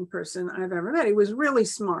charming person I've ever met. He was really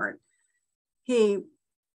smart. He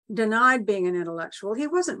denied being an intellectual. He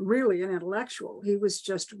wasn't really an intellectual. He was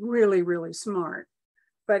just really, really smart.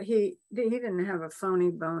 But he didn't have a phony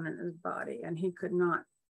bone in his body, and he could not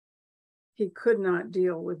he could not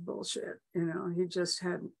deal with bullshit. You know, he just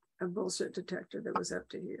had a bullshit detector that was up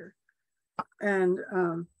to here. And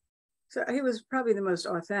so he was probably the most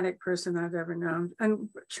authentic person I've ever known, and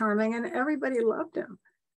charming, and everybody loved him.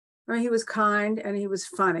 I mean, he was kind and he was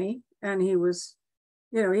funny, and he was,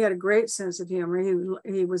 you know, he had a great sense of humor.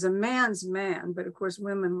 He was a man's man, but of course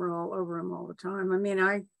women were all over him all the time. I mean,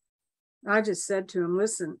 I just said to him,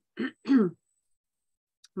 listen,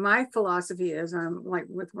 my philosophy is, I'm like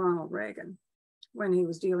with Ronald Reagan when he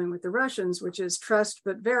was dealing with the Russians, which is trust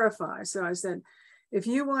but verify. So I said, if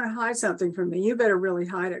you want to hide something from me, you better really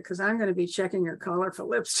hide it, because I'm going to be checking your collar for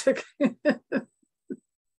lipstick.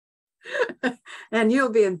 And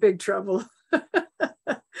you'll be in big trouble.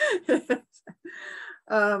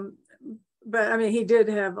 But I mean, he did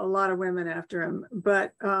have a lot of women after him,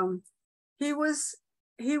 but he was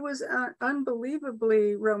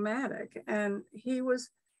unbelievably romantic, and he was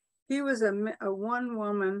a one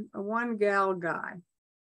woman, a one gal guy.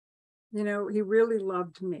 You know, he really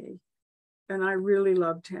loved me, and I really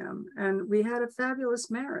loved him, and we had a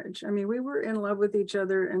fabulous marriage. I mean, we were in love with each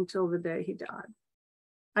other until the day he died.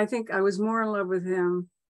 I think I was more in love with him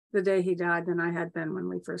the day he died than I had been when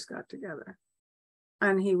we first got together,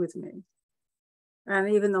 and he with me. And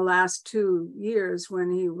even the last 2 years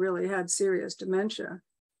when he really had serious dementia,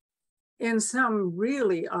 in some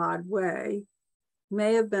really odd way,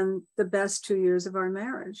 may have been the best 2 years of our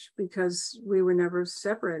marriage, because we were never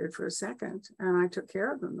separated for a second. And I took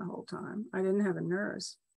care of him the whole time. I didn't have a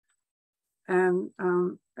nurse. And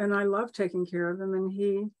I loved taking care of him, and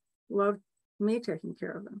he loved me taking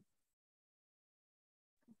care of him.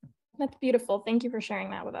 That's beautiful. Thank you for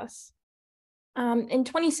sharing that with us. In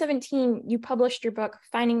 2017, you published your book,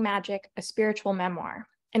 Finding Magic, A Spiritual Memoir,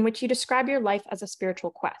 in which you describe your life as a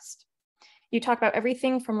spiritual quest. You talk about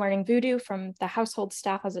everything from learning voodoo from the household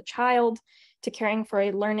staff as a child, to caring for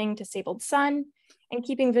a learning disabled son, and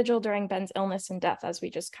keeping vigil during Ben's illness and death, as we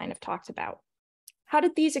just kind of talked about. How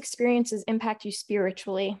did these experiences impact you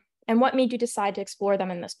spiritually, and what made you decide to explore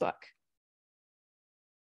them in this book?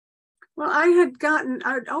 Well,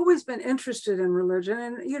 I'd always been interested in religion.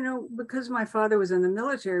 And, you know, because my father was in the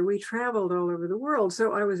military, we traveled all over the world.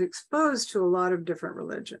 So I was exposed to a lot of different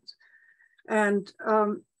religions. And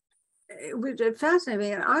it fascinated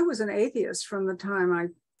me. And I was an atheist from the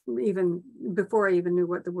time before I even knew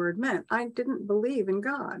what the word meant. I didn't believe in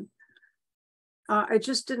God. It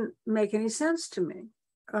just didn't make any sense to me.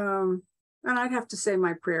 And I'd have to say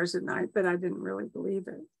my prayers at night, but I didn't really believe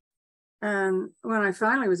it. And when I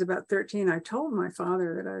finally was about 13, I told my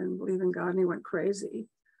father that I didn't believe in God, and he went crazy.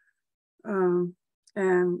 And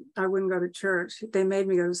I wouldn't go to church. They made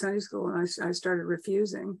me go to Sunday school, and I started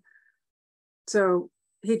refusing. So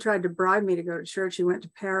he tried to bribe me to go to church. He went to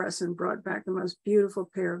Paris and brought back the most beautiful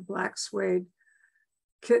pair of black suede,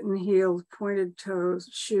 kitten-heeled, pointed-toes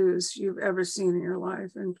shoes you've ever seen in your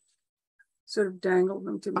life, and sort of dangled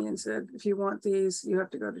them to me and said, if you want these, you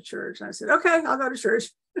have to go to church. And I said, okay, I'll go to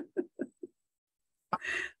church.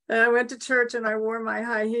 And I went to church, and I wore my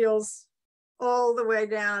high heels all the way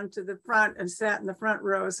down to the front and sat in the front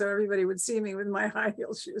row so everybody would see me with my high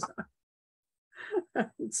heel shoes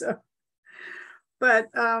on.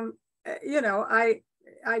 You know, I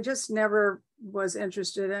just never was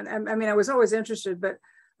interested in, I mean, I was always interested, but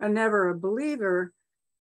I never a believer.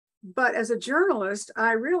 But as a journalist,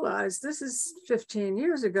 I realized, this is 15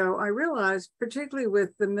 years ago, I realized, particularly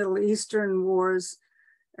with the Middle Eastern wars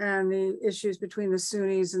and the issues between the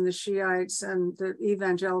Sunnis and the Shiites and the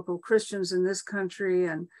evangelical Christians in this country,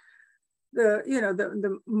 and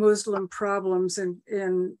the Muslim problems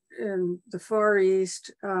in the Far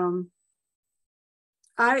East,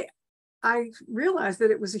 I realized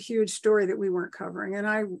that it was a huge story that we weren't covering. And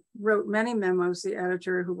I wrote many memos, the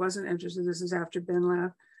editor who wasn't interested, this is after Ben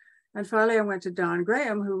left. And finally I went to Don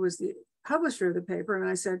Graham, who was the publisher of the paper, and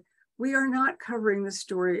I said, we are not covering this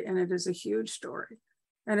story, and it is a huge story,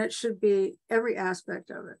 and it should be every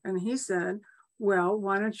aspect of it. And he said, well,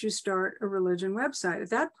 why don't you start a religion website?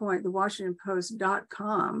 At that point, the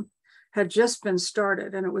WashingtonPost.com had just been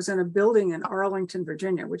started, and it was in a building in Arlington,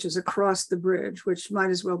 Virginia, which is across the bridge, which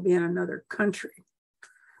might as well be in another country,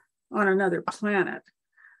 on another planet.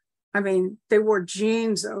 I mean, they wore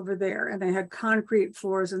jeans over there, and they had concrete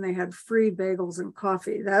floors, and they had free bagels and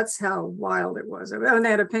coffee. That's how wild it was. And they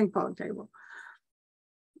had a ping pong table.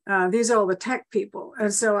 These are all the tech people.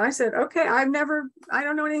 And so I said, okay, I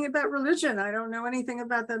don't know anything about religion. I don't know anything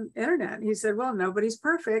about the internet. He said, well, nobody's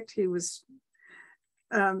perfect. He was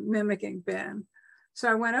mimicking Ben. So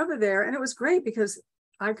I went over there, and it was great because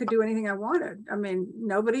I could do anything I wanted. I mean,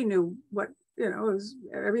 nobody knew what,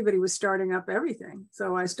 everybody was starting up everything.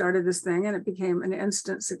 So I started this thing, and it became an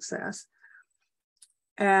instant success.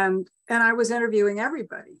 And I was interviewing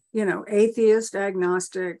everybody, you know, atheists,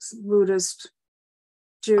 agnostics, Buddhists,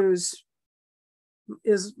 Jews,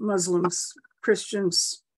 Muslims,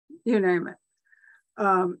 Christians, you name it.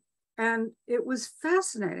 And it was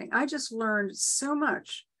fascinating. I just learned so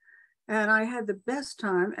much, and I had the best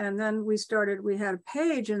time. And then we had a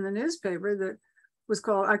page in the newspaper that was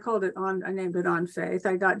called, I named it On Faith.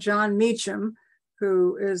 I got John Meacham,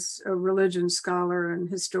 who is a religion scholar and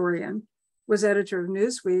historian, was editor of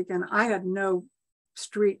Newsweek, and I had no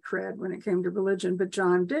street cred when it came to religion, but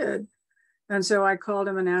John did. And so I called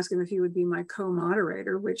him and asked him if he would be my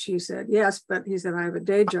co-moderator, which he said, yes, but he said, I have a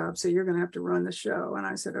day job, so you're going to have to run the show. And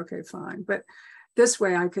I said, okay, fine. But this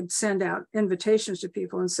way I could send out invitations to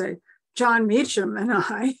people and say, John Meacham and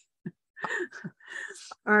I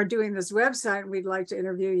are doing this website and we'd like to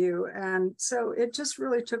interview you. And so it just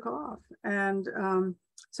really took off. And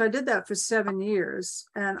so I did that for 7 years,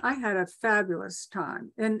 and I had a fabulous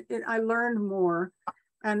time. And I learned more.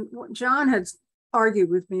 And John had argued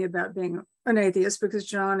with me about being an atheist, because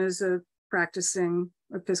John is a practicing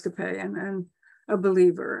Episcopalian and a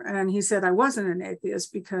believer. And he said I wasn't an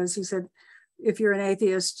atheist, because he said, if you're an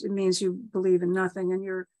atheist, it means you believe in nothing,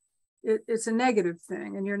 and it's a negative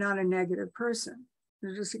thing, and you're not a negative person.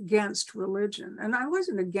 You're just against religion. And I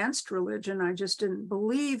wasn't against religion, I just didn't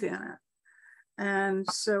believe in it. And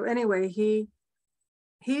so anyway, he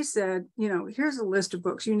said, you know, here's a list of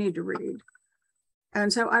books you need to read.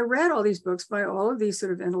 And so I read all these books by all of these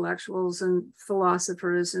sort of intellectuals and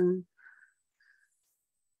philosophers and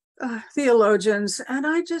theologians, and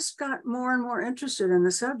I just got more and more interested in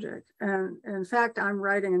the subject. And in fact, I'm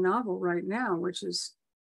writing a novel right now, which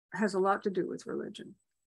has a lot to do with religion.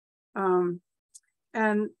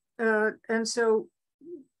 And so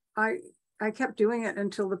I kept doing it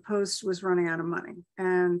until the Post was running out of money,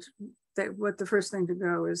 and the first thing to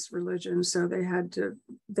go is religion. So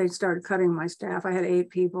they started cutting my staff. I had 8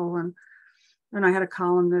 people, and I had a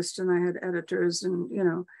columnist, and I had editors, and, you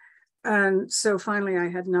know, and so finally I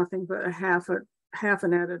had nothing but half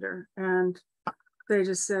an editor, and they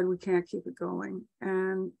just said, we can't keep it going.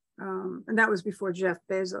 And that was before Jeff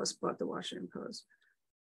Bezos bought the Washington Post.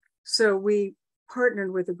 So we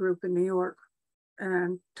partnered with a group in New York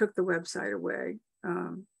and took the website away,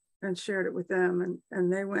 and shared it with them,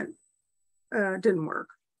 and they went, didn't work.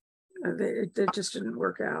 It just didn't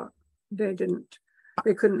work out. They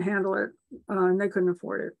couldn't handle it, and they couldn't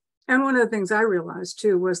afford it. And one of the things I realized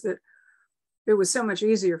too was that it was so much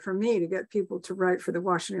easier for me to get people to write for the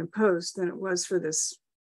Washington Post than it was for this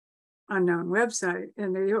unknown website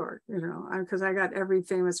in New York, you know, because I got every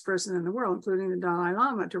famous person in the world, including the Dalai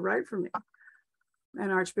Lama, to write for me,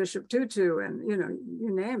 and Archbishop Tutu, and, you know,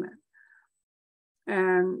 you name it.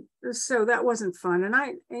 And so that wasn't fun.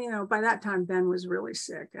 And by that time, Ben was really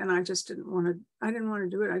sick, and I just didn't want to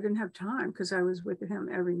do it. I didn't have time, because I was with him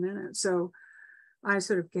every minute. So I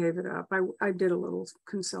sort of gave it up. I did a little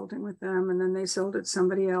consulting with them, and then they sold it to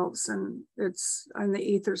somebody else, and it's in the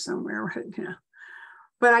ether somewhere right now.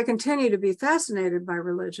 But I continue to be fascinated by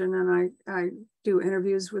religion, and I do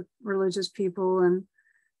interviews with religious people,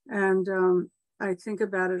 and I think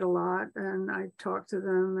about it a lot, and I talk to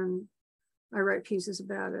them, and I write pieces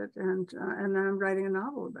about it, and then I'm writing a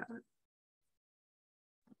novel about it.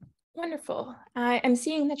 Wonderful. I'm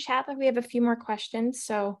seeing in the chat that we have a few more questions,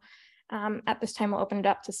 so at this time we'll open it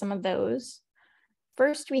up to some of those.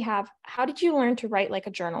 First, we have, how did you learn to write like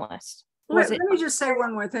a journalist? Let me just say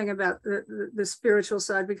one more thing about the spiritual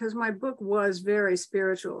side, because my book was very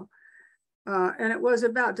spiritual. And it was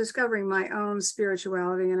about discovering my own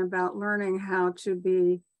spirituality, and about learning how to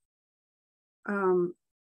be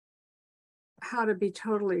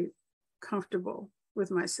totally comfortable with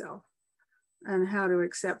myself, and how to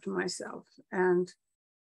accept myself. And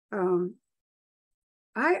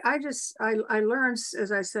I learned,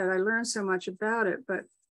 as I said, I learned so much about it. But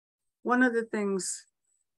one of the things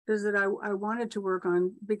is that I wanted to work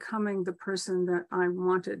on becoming the person that I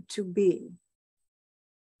wanted to be.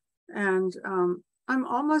 And I'm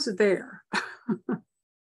almost there.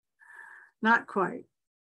 Not quite,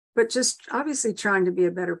 but just obviously trying to be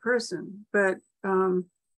a better person, but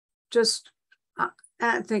just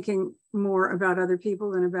thinking more about other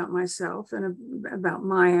people than about myself, and about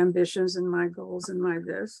my ambitions and my goals and my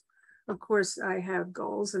this. Of course, I have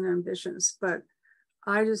goals and ambitions, but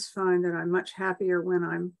I just find that I'm much happier when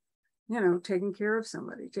I'm, you know, taking care of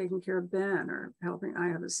somebody, taking care of Ben, or helping. I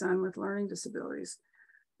have a son with learning disabilities,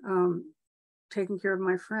 taking care of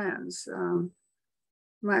my friends.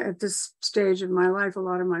 At this stage of my life, a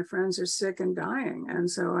lot of my friends are sick and dying. And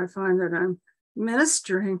so I find that I'm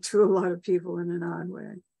ministering to a lot of people in an odd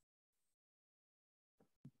way.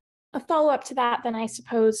 A follow-up to that, then, I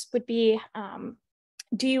suppose, would be,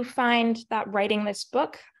 do you find that writing this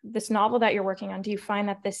book, this novel that you're working on, do you find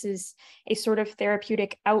that this is a sort of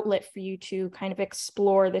therapeutic outlet for you to kind of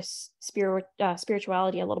explore this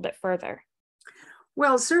spirituality a little bit further?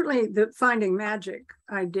 Well, certainly the finding magic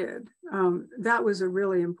I did. That was a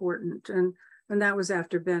really important, and that was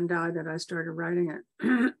after Ben died that I started writing it.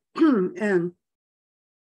 And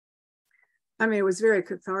I mean, it was very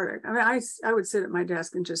cathartic. I mean, I would sit at my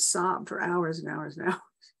desk and just sob for hours and hours and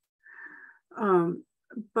hours.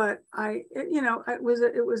 But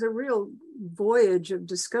it was a real voyage of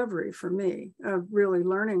discovery for me, of really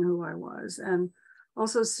learning who I was, and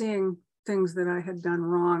also seeing things that I had done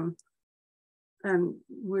wrong and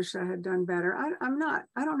wish I had done better. I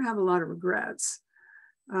don't have a lot of regrets.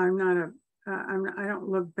 I don't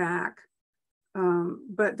look back,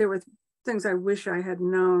 but there were things I wish I had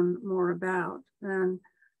known more about. And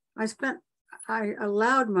I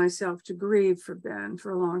allowed myself to grieve for Ben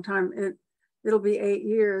for a long time. It'll be 8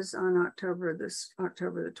 years on October the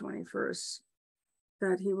 21st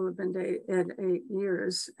that he will have been dead 8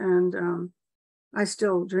 years. And I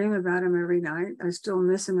still dream about him every night. I still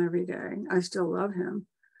miss him every day. I still love him.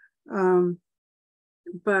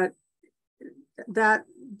 But that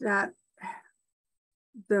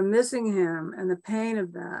the missing him and the pain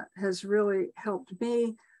of that has really helped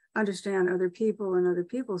me understand other people and other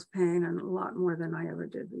people's pain, and a lot more than I ever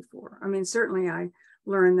did before. I mean, certainly I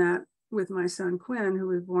learned that with my son Quinn, who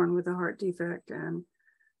was born with a heart defect and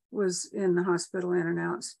was in the hospital in and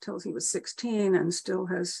out until he was 16, and still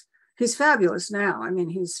he's fabulous now. I mean,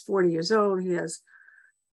 he's 40 years old. He has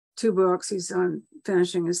 2 books. He's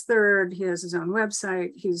finishing his 3rd. He has his own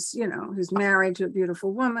website. He's married to a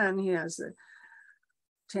beautiful woman. He has a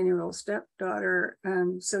 10-year-old stepdaughter.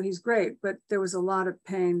 And so he's great, but there was a lot of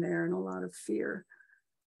pain there and a lot of fear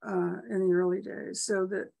in the early days. So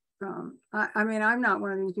that, I mean, I'm not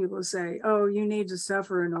one of these people who say, oh, you need to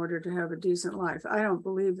suffer in order to have a decent life. I don't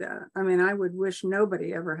believe that. I mean, I would wish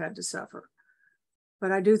nobody ever had to suffer.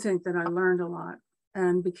 But I do think that I learned a lot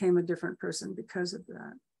and became a different person because of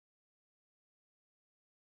that.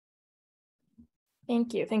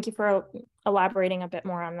 Thank you. Thank you for elaborating a bit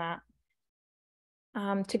more on that.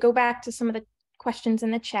 To go back to some of the questions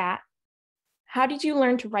in the chat, how did you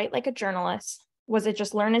learn to write like a journalist? Was it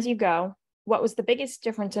just learn as you go? What was the biggest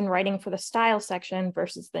difference in writing for the style section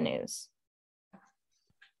versus the news?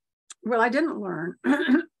 Well, I didn't learn.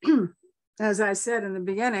 As I said in the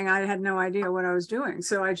beginning, I had no idea what I was doing.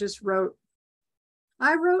 So I just wrote.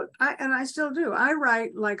 And I still do. I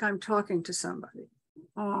write like I'm talking to somebody.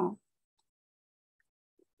 Oh.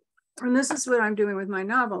 And this is what I'm doing with my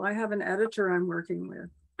novel. I have an editor I'm working with.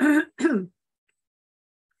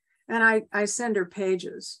 And I send her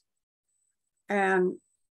pages. And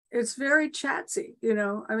it's very chatsy,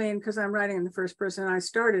 I mean, because I'm writing in the first person. I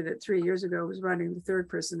started it 3 years ago, was writing in the third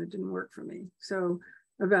person. It didn't work for me. So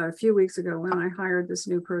about a few weeks ago, when I hired this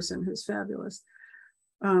new person who's fabulous,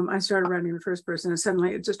 I started writing in the first person, and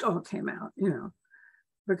suddenly it just all came out,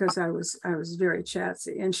 because I was very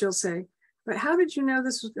chatsy. And she'll say, but how did you know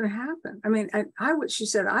this was going to happen? I mean, she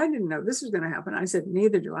said, I didn't know this was going to happen. I said,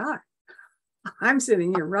 neither do I. I'm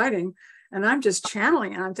sitting here writing, and I'm just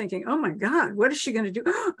channeling, and I'm thinking, oh my God, what is she going to do?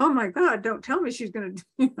 Oh my God, don't tell me she's going to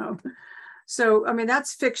do, So, I mean,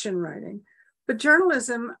 that's fiction writing. But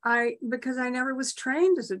journalism, because I never was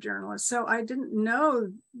trained as a journalist, so I didn't know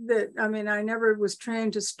that. I mean, I never was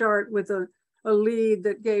trained to start with a lead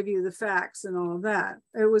that gave you the facts and all of that.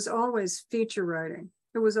 It was always feature writing.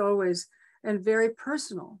 It was always, and very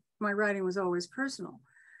personal. My writing was always personal.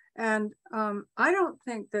 And I don't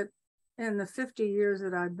think that in the 50 years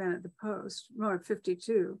that I've been at the Post, well,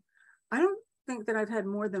 52, I don't think that I've had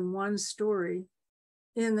more than one story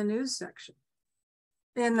in the news section,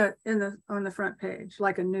 on the front page,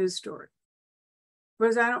 like a news story,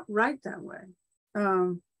 because I don't write that way.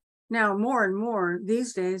 Now, more and more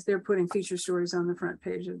these days, they're putting feature stories on the front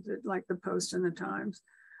page of like the Post and the Times.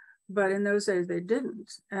 But in those days, they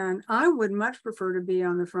didn't. And I would much prefer to be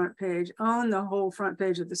on the front page, on the whole front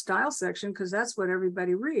page of the style section, because that's what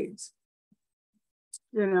everybody reads.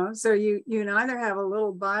 So you either have a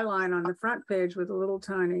little byline on the front page with a little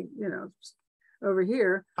tiny, over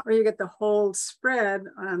here, or you get the whole spread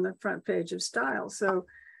on the front page of style. So,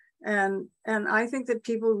 and I think that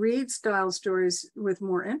people read style stories with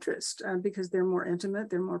more interest because they're more intimate,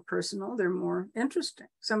 they're more personal, they're more interesting.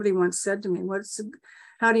 Somebody once said to me,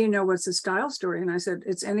 how do you know what's a style story? And I said,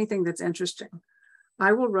 it's anything that's interesting.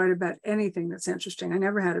 I will write about anything that's interesting. I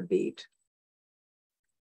never had a beat.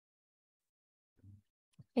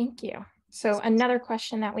 Thank you. So another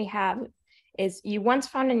question that we have is you once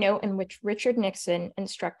found a note in which Richard Nixon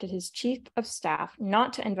instructed his chief of staff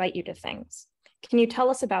not to invite you to things. Can you tell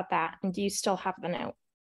us about that? And do you still have the note?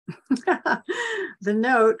 The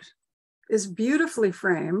note is beautifully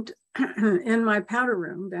framed in my powder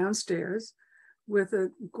room downstairs with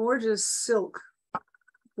a gorgeous silk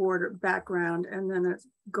border background and then a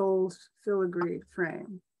gold filigreed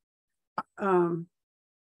frame.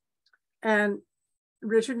 And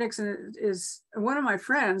Richard Nixon is one of my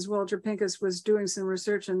friends, Walter Pincus, was doing some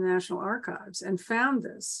research in the National Archives and found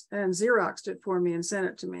this and Xeroxed it for me and sent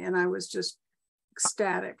it to me. And I was just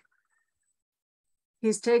ecstatic.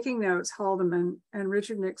 He's taking notes, Haldeman, and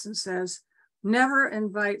Richard Nixon says, "Never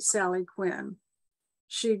invite Sally Quinn.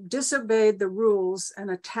 She disobeyed the rules and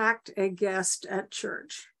attacked a guest at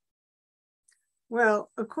church." Well,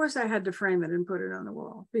 of course I had to frame it and put it on the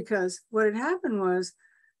wall because what had happened was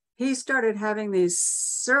he started having these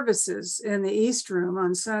services in the East Room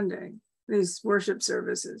on Sunday, these worship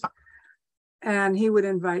services, and he would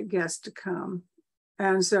invite guests to come.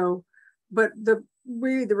 And so, but the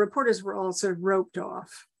reporters were all sort of roped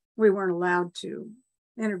off. We weren't allowed to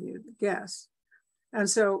interview the guests. And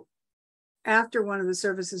so after one of the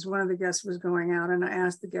services, one of the guests was going out and I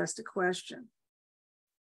asked the guest a question.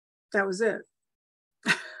 That was it.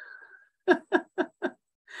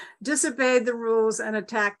 Disobeyed the rules and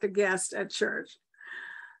attacked the guest at church.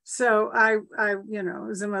 So I, it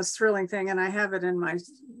was the most thrilling thing. And I have it in my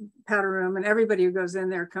powder room and everybody who goes in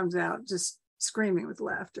there comes out just screaming with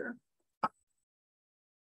laughter.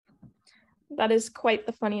 That is quite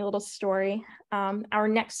the funny little story. Our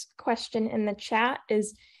next question in the chat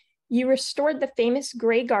is, you restored the famous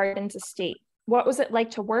Grey Gardens estate. What was it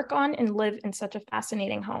like to work on and live in such a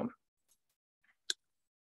fascinating home?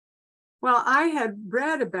 Well, I had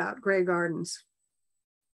read about Grey Gardens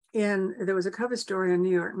there was a cover story in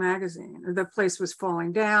New York Magazine. The place was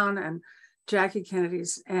falling down and Jackie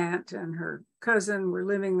Kennedy's aunt and her cousin were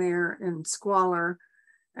living there in squalor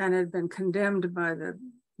and had been condemned by the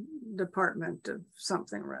Department of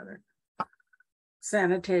something or other,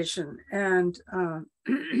 sanitation. And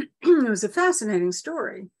it was a fascinating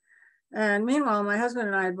story. And meanwhile, my husband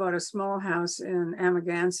and I had bought a small house in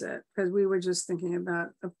Amagansett because we were just thinking about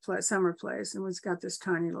a summer place, and we've got this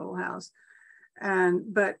tiny little house.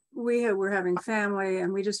 But we were having family,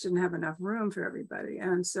 and we just didn't have enough room for everybody.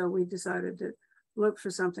 And so we decided to look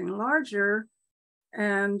for something larger.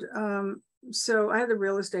 And so I had the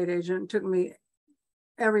real estate agent, took me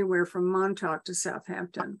everywhere from Montauk to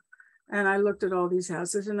Southampton. And I looked at all these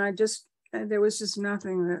houses, and there was just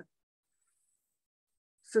nothing that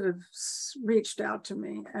sort of reached out to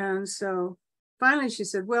me. And so finally she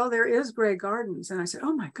said, "Well, there is Grey Gardens." And I said,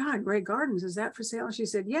 "Oh my God, Grey Gardens, is that for sale?" And she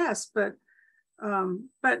said, "Yes, but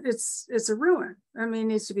it's a ruin. I mean,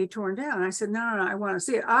 it needs to be torn down." And I said, no, I want to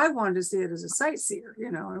see it. I wanted to see it as a sightseer,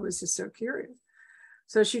 I was just so curious.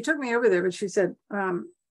 So she took me over there, but she said, "I'm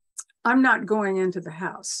not going into the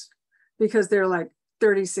house because there are like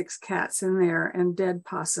 36 cats in there and dead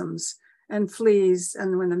possums and fleas.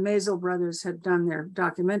 And when the Maisel brothers had done their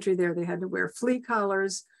documentary there, they had to wear flea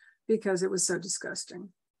collars because it was so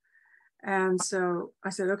disgusting." And so I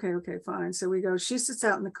said, okay, fine. So we go, she sits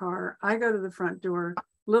out in the car. I go to the front door.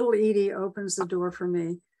 Little Edie opens the door for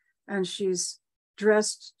me and she's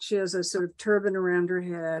dressed. She has a sort of turban around her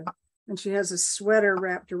head and she has a sweater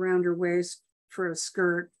wrapped around her waist for a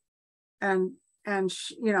skirt. And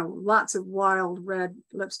she, lots of wild red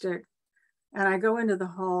lipstick. And I go into the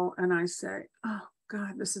hall and I say, "Oh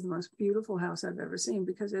God, this is the most beautiful house I've ever seen,"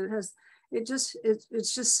 because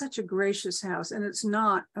it's just such a gracious house. And it's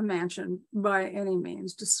not a mansion by any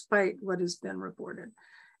means, despite what has been reported.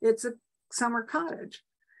 It's a summer cottage.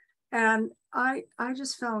 And I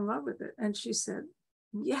just fell in love with it. And she said,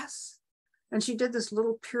 "Yes." And she did this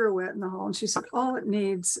little pirouette in the hall and she said, "All it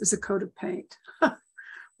needs is a coat of paint."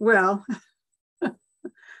 Well,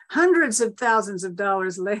 hundreds of thousands of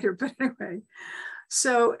dollars later, but anyway.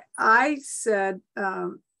 So I said,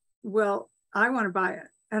 well, I want to buy it.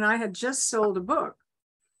 And I had just sold a book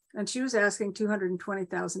and she was asking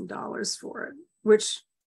 $220,000 for it, which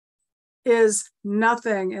is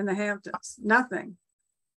nothing in the Hamptons, nothing.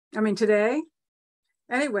 I mean, today.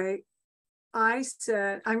 Anyway, I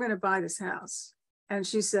said, "I'm going to buy this house." And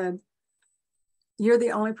she said, "You're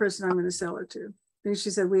the only person I'm going to sell it to." Because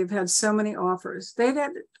she said, "We've had so many offers." They'd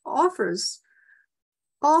had offers,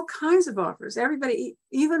 all kinds of offers, everybody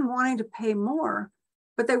even wanting to pay more,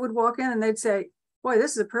 but they would walk in and they'd say, "Boy,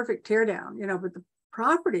 this is a perfect teardown," but the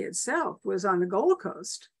property itself was on the Gold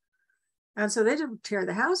Coast. And so they didn't tear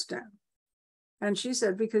the house down. And she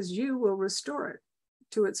said, "Because you will restore it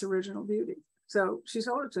to its original beauty." So she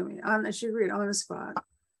sold it to me. She agreed on the spot.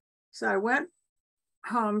 So I went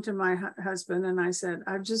home to my husband and I said,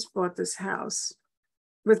 I've just bought this house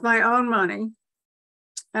with my own money.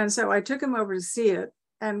 And so I took him over to see it,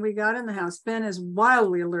 and we got in the house. Ben is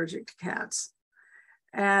wildly allergic to cats.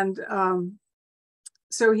 And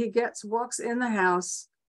so he walks in the house.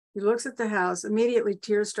 He looks at the house, immediately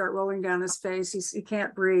tears start rolling down his face. He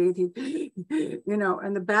can't breathe.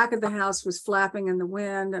 And the back of the house was flapping in the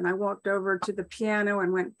wind. And I walked over to the piano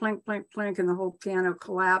and went plink, plink, plink, and the whole piano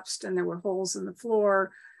collapsed and there were holes in the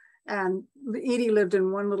floor. And Edie lived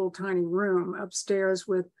in one little tiny room upstairs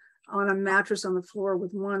on a mattress on the floor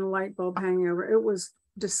with one light bulb hanging over. It was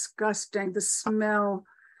disgusting. The smell,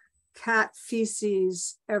 cat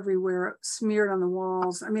feces everywhere, smeared on the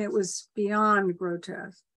walls. I mean, it was beyond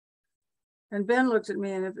grotesque. And Ben looked at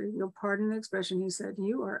me, and if you'll pardon the expression, he said,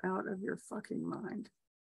 "You are out of your fucking mind."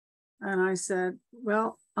 And I said,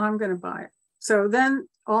 well, I'm going to buy it. So then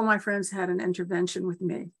all my friends had an intervention with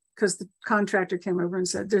me, because the contractor came over and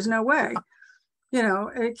said, there's no way,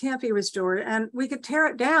 it can't be restored. And we could tear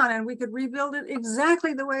it down and we could rebuild it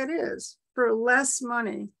exactly the way it is for less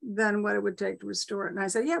money than what it would take to restore it. And I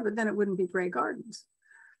said, yeah, but then it wouldn't be Grey Gardens.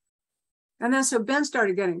 And then so Ben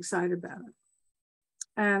started getting excited about it.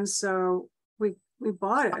 And so we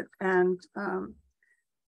bought it, and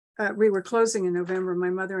we were closing in November.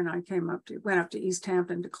 My mother and I went up to East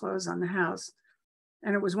Hampton to close on the house.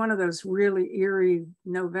 And it was one of those really eerie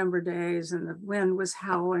November days, and the wind was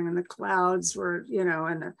howling and the clouds were,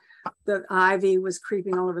 and the ivy was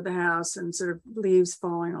creeping all over the house and sort of leaves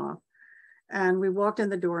falling off. And we walked in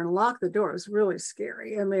the door and locked the door. It was really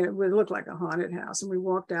scary. I mean, it looked like a haunted house. And we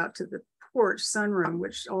walked out to the porch sunroom,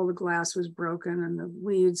 which all the glass was broken and the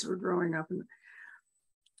weeds were growing up.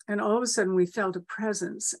 And all of a sudden we felt a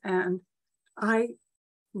presence, and I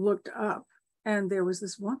looked up, and there was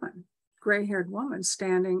this woman, gray-haired woman,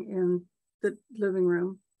 standing in the living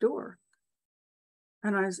room door.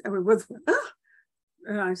 And I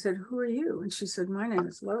said, who are you? And she said, my name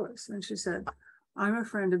is Lois. And she said, I'm a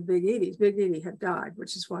friend of Big Edie's. Big Edie had died,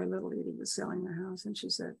 which is why little Edie was selling the house. And she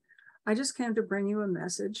said, I just came to bring you a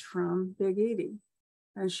message from Big Edie.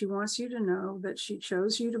 And she wants you to know that she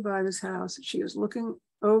chose you to buy this house. She is looking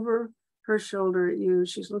over her shoulder at you.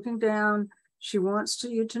 She's looking down. She wants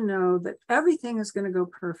you to know that everything is going to go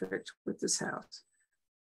perfect with this house.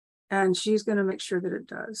 And she's going to make sure that it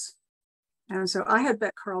does. And so I had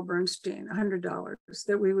bet Carl Bernstein $100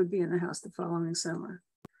 that we would be in the house the following summer.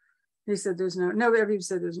 He said, everybody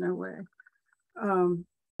said there's no way. And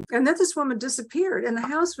then this woman disappeared, and the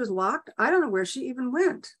house was locked. I don't know where she even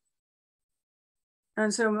went.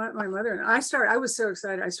 And so my mother and I was so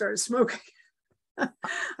excited, I started smoking.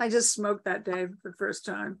 I just smoked that day for the first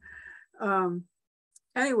time.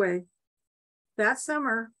 Anyway, that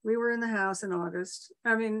summer we were in the house in August.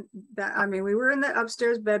 We were in the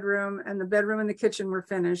upstairs bedroom, and the bedroom and the kitchen were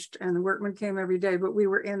finished, and the workmen came every day, but we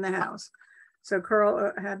were in the house. So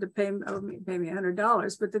Carl had to pay me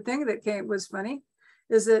 $100. But the thing that was funny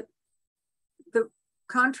is that the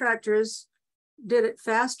contractors did it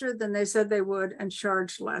faster than they said they would and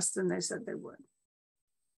charged less than they said they would.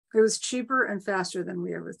 It was cheaper and faster than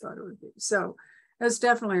we ever thought it would be. So it's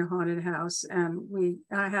definitely a haunted house. And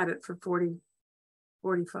I had it for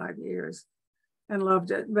 45 years and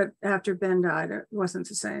loved it. But after Ben died, it wasn't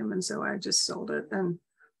the same. And so I just sold it. And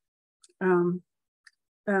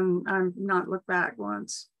I've not looked back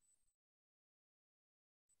once.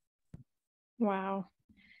 Wow.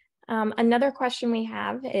 Another question we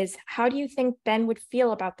have is, how do you think Ben would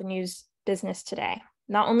feel about the news business today?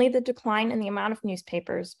 Not only the decline in the amount of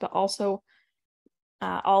newspapers, but also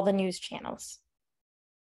all the news channels.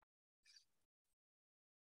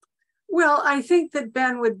 Well, I think that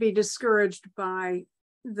Ben would be discouraged by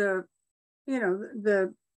the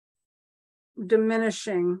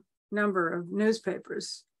diminishing number of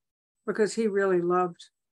newspapers, because he really loved,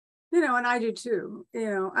 and I do too.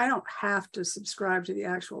 I don't have to subscribe to the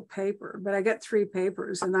actual paper, but I get 3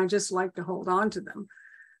 papers and I just like to hold on to them.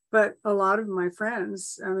 But a lot of my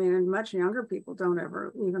friends, and much younger people, don't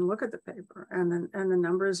ever even look at the paper, and the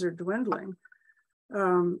numbers are dwindling.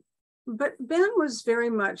 But Ben was very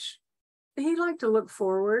much, he liked to look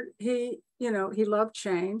forward. He loved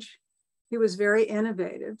change. He was very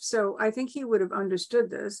innovative. So I think he would have understood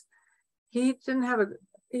this. He didn't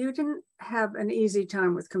have an easy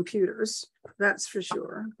time with computers, that's for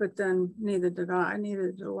sure. But then neither did I,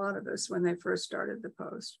 neither did a lot of us when they first started the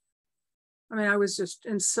Post. I was just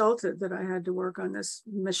insulted that I had to work on this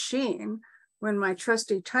machine when my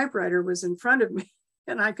trusty typewriter was in front of me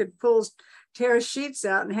and I could tear sheets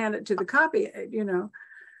out and hand it to the copy aide,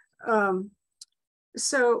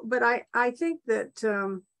 but I think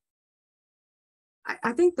that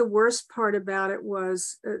I think the worst part about it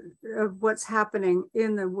was of what's happening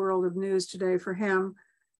in the world of news today for him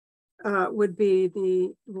would be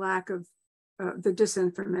the lack of the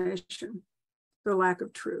disinformation, the lack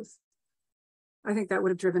of truth. I think that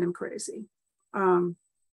would have driven him crazy.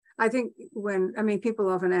 I think people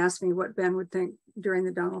often ask me what Ben would think during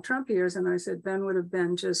the Donald Trump years, and I said Ben would have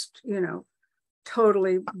been just,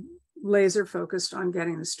 totally laser focused on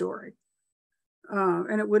getting the story.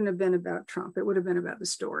 And it wouldn't have been about Trump. It would have been about the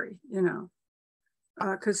story,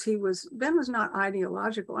 because Ben was not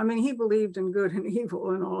ideological. I mean, he believed in good and evil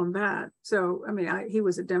and all of that. So, he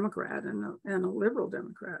was a Democrat and a liberal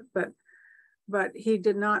Democrat, but he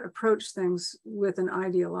did not approach things with an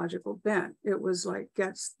ideological bent. It was like,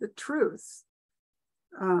 gets the truth.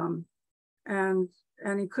 And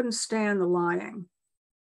he couldn't stand the lying.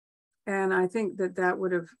 And I think he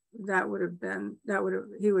would have been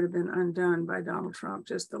undone by Donald Trump,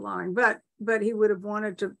 just the lying. But he would have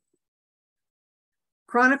wanted to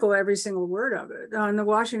chronicle every single word of it. On the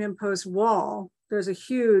Washington Post wall, there's a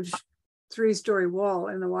huge 3-story wall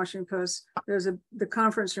in the Washington Post. The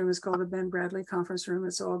conference room is called the Ben Bradley Conference Room.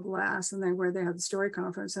 It's all glass, and where they have the story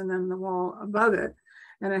conference, and then the wall above it,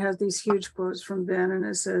 and it has these huge quotes from Ben, and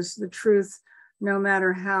it says, "The truth, no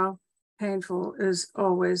matter how painful, is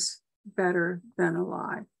always better than a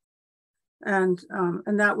lie." And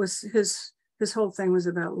that was his whole thing was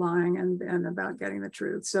about lying and about getting the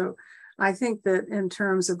truth. So I think that in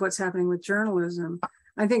terms of what's happening with journalism,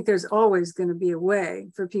 I think there's always going to be a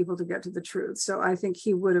way for people to get to the truth. So I think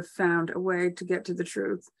he would have found a way to get to the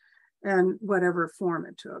truth, and whatever form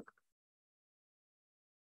it took.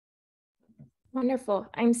 Wonderful.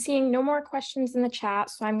 I'm seeing no more questions in the chat,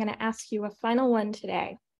 so I'm going to ask you a final one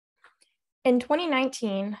today. In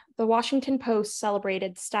 2019, the Washington Post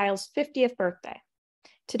celebrated Styles' 50th birthday.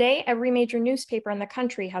 Today, every major newspaper in the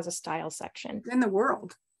country has a Styles section. In the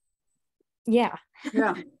world. Yeah.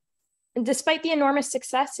 Yeah. Despite the enormous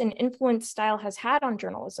success and influence style has had on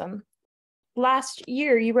journalism, last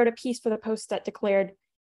year you wrote a piece for the Post that declared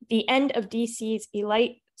the end of DC's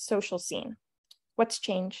elite social scene. What's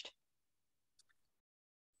changed?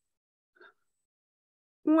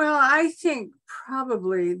 Well, I think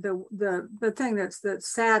probably the thing that's the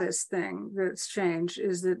saddest thing that's changed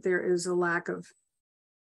is that there is a lack of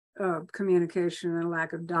communication and a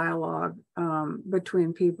lack of dialogue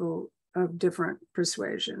between people of different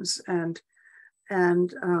persuasions, and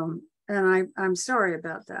I'm sorry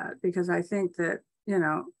about that, because I think that,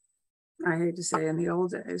 I hate to say in the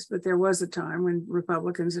old days, but there was a time when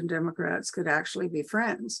Republicans and Democrats could actually be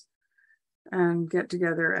friends and get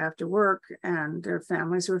together after work, and their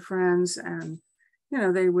families were friends, and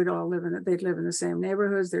they would all they'd live in the same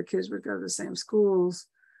neighborhoods, their kids would go to the same schools,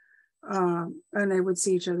 and they would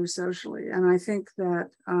see each other socially. And I think that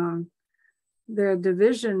the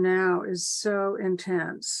division now is so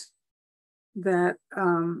intense that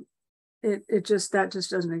it just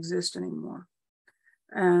doesn't exist anymore.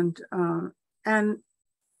 And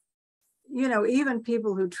even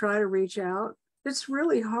people who try to reach out, it's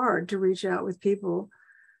really hard to reach out with people,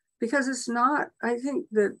 because it's not, I think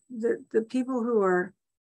that the people who are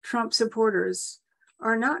Trump supporters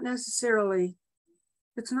are not necessarily,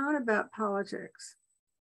 it's not about politics.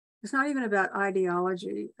 It's not even about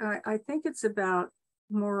ideology. I think it's about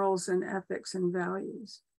morals and ethics and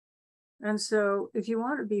values. And so if you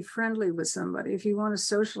want to be friendly with somebody, if you want to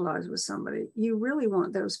socialize with somebody, you really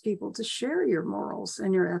want those people to share your morals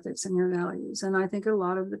and your ethics and your values. And I think a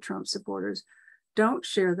lot of the Trump supporters don't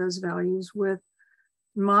share those values with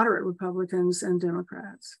moderate Republicans and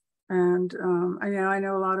Democrats. And I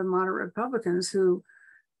know a lot of moderate Republicans who,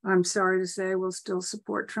 I'm sorry to say, will still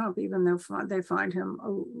support Trump, even though they find him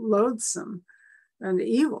loathsome and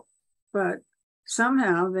evil. But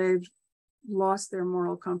somehow they've lost their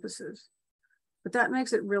moral compasses. But that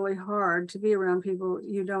makes it really hard to be around people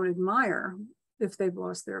you don't admire if they've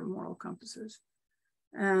lost their moral compasses.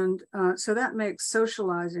 And so that makes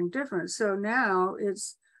socializing different. So now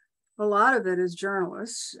a lot of it is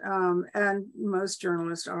journalists, and most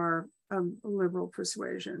journalists are liberal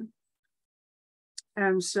persuasion.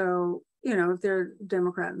 And so, if they're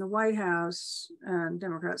Democrat in the White House and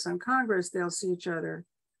Democrats on Congress, they'll see each other.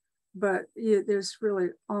 But there's really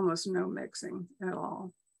almost no mixing at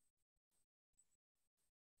all.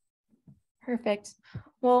 Perfect.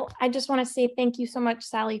 Well, I just want to say thank you so much,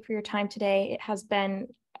 Sally, for your time today. It has been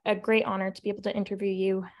a great honor to be able to interview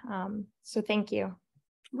you. So thank you.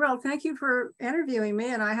 Well, thank you for interviewing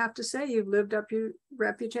me. And I have to say, you've lived up your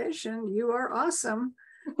reputation. You are awesome.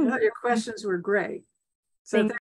 Your questions were great. So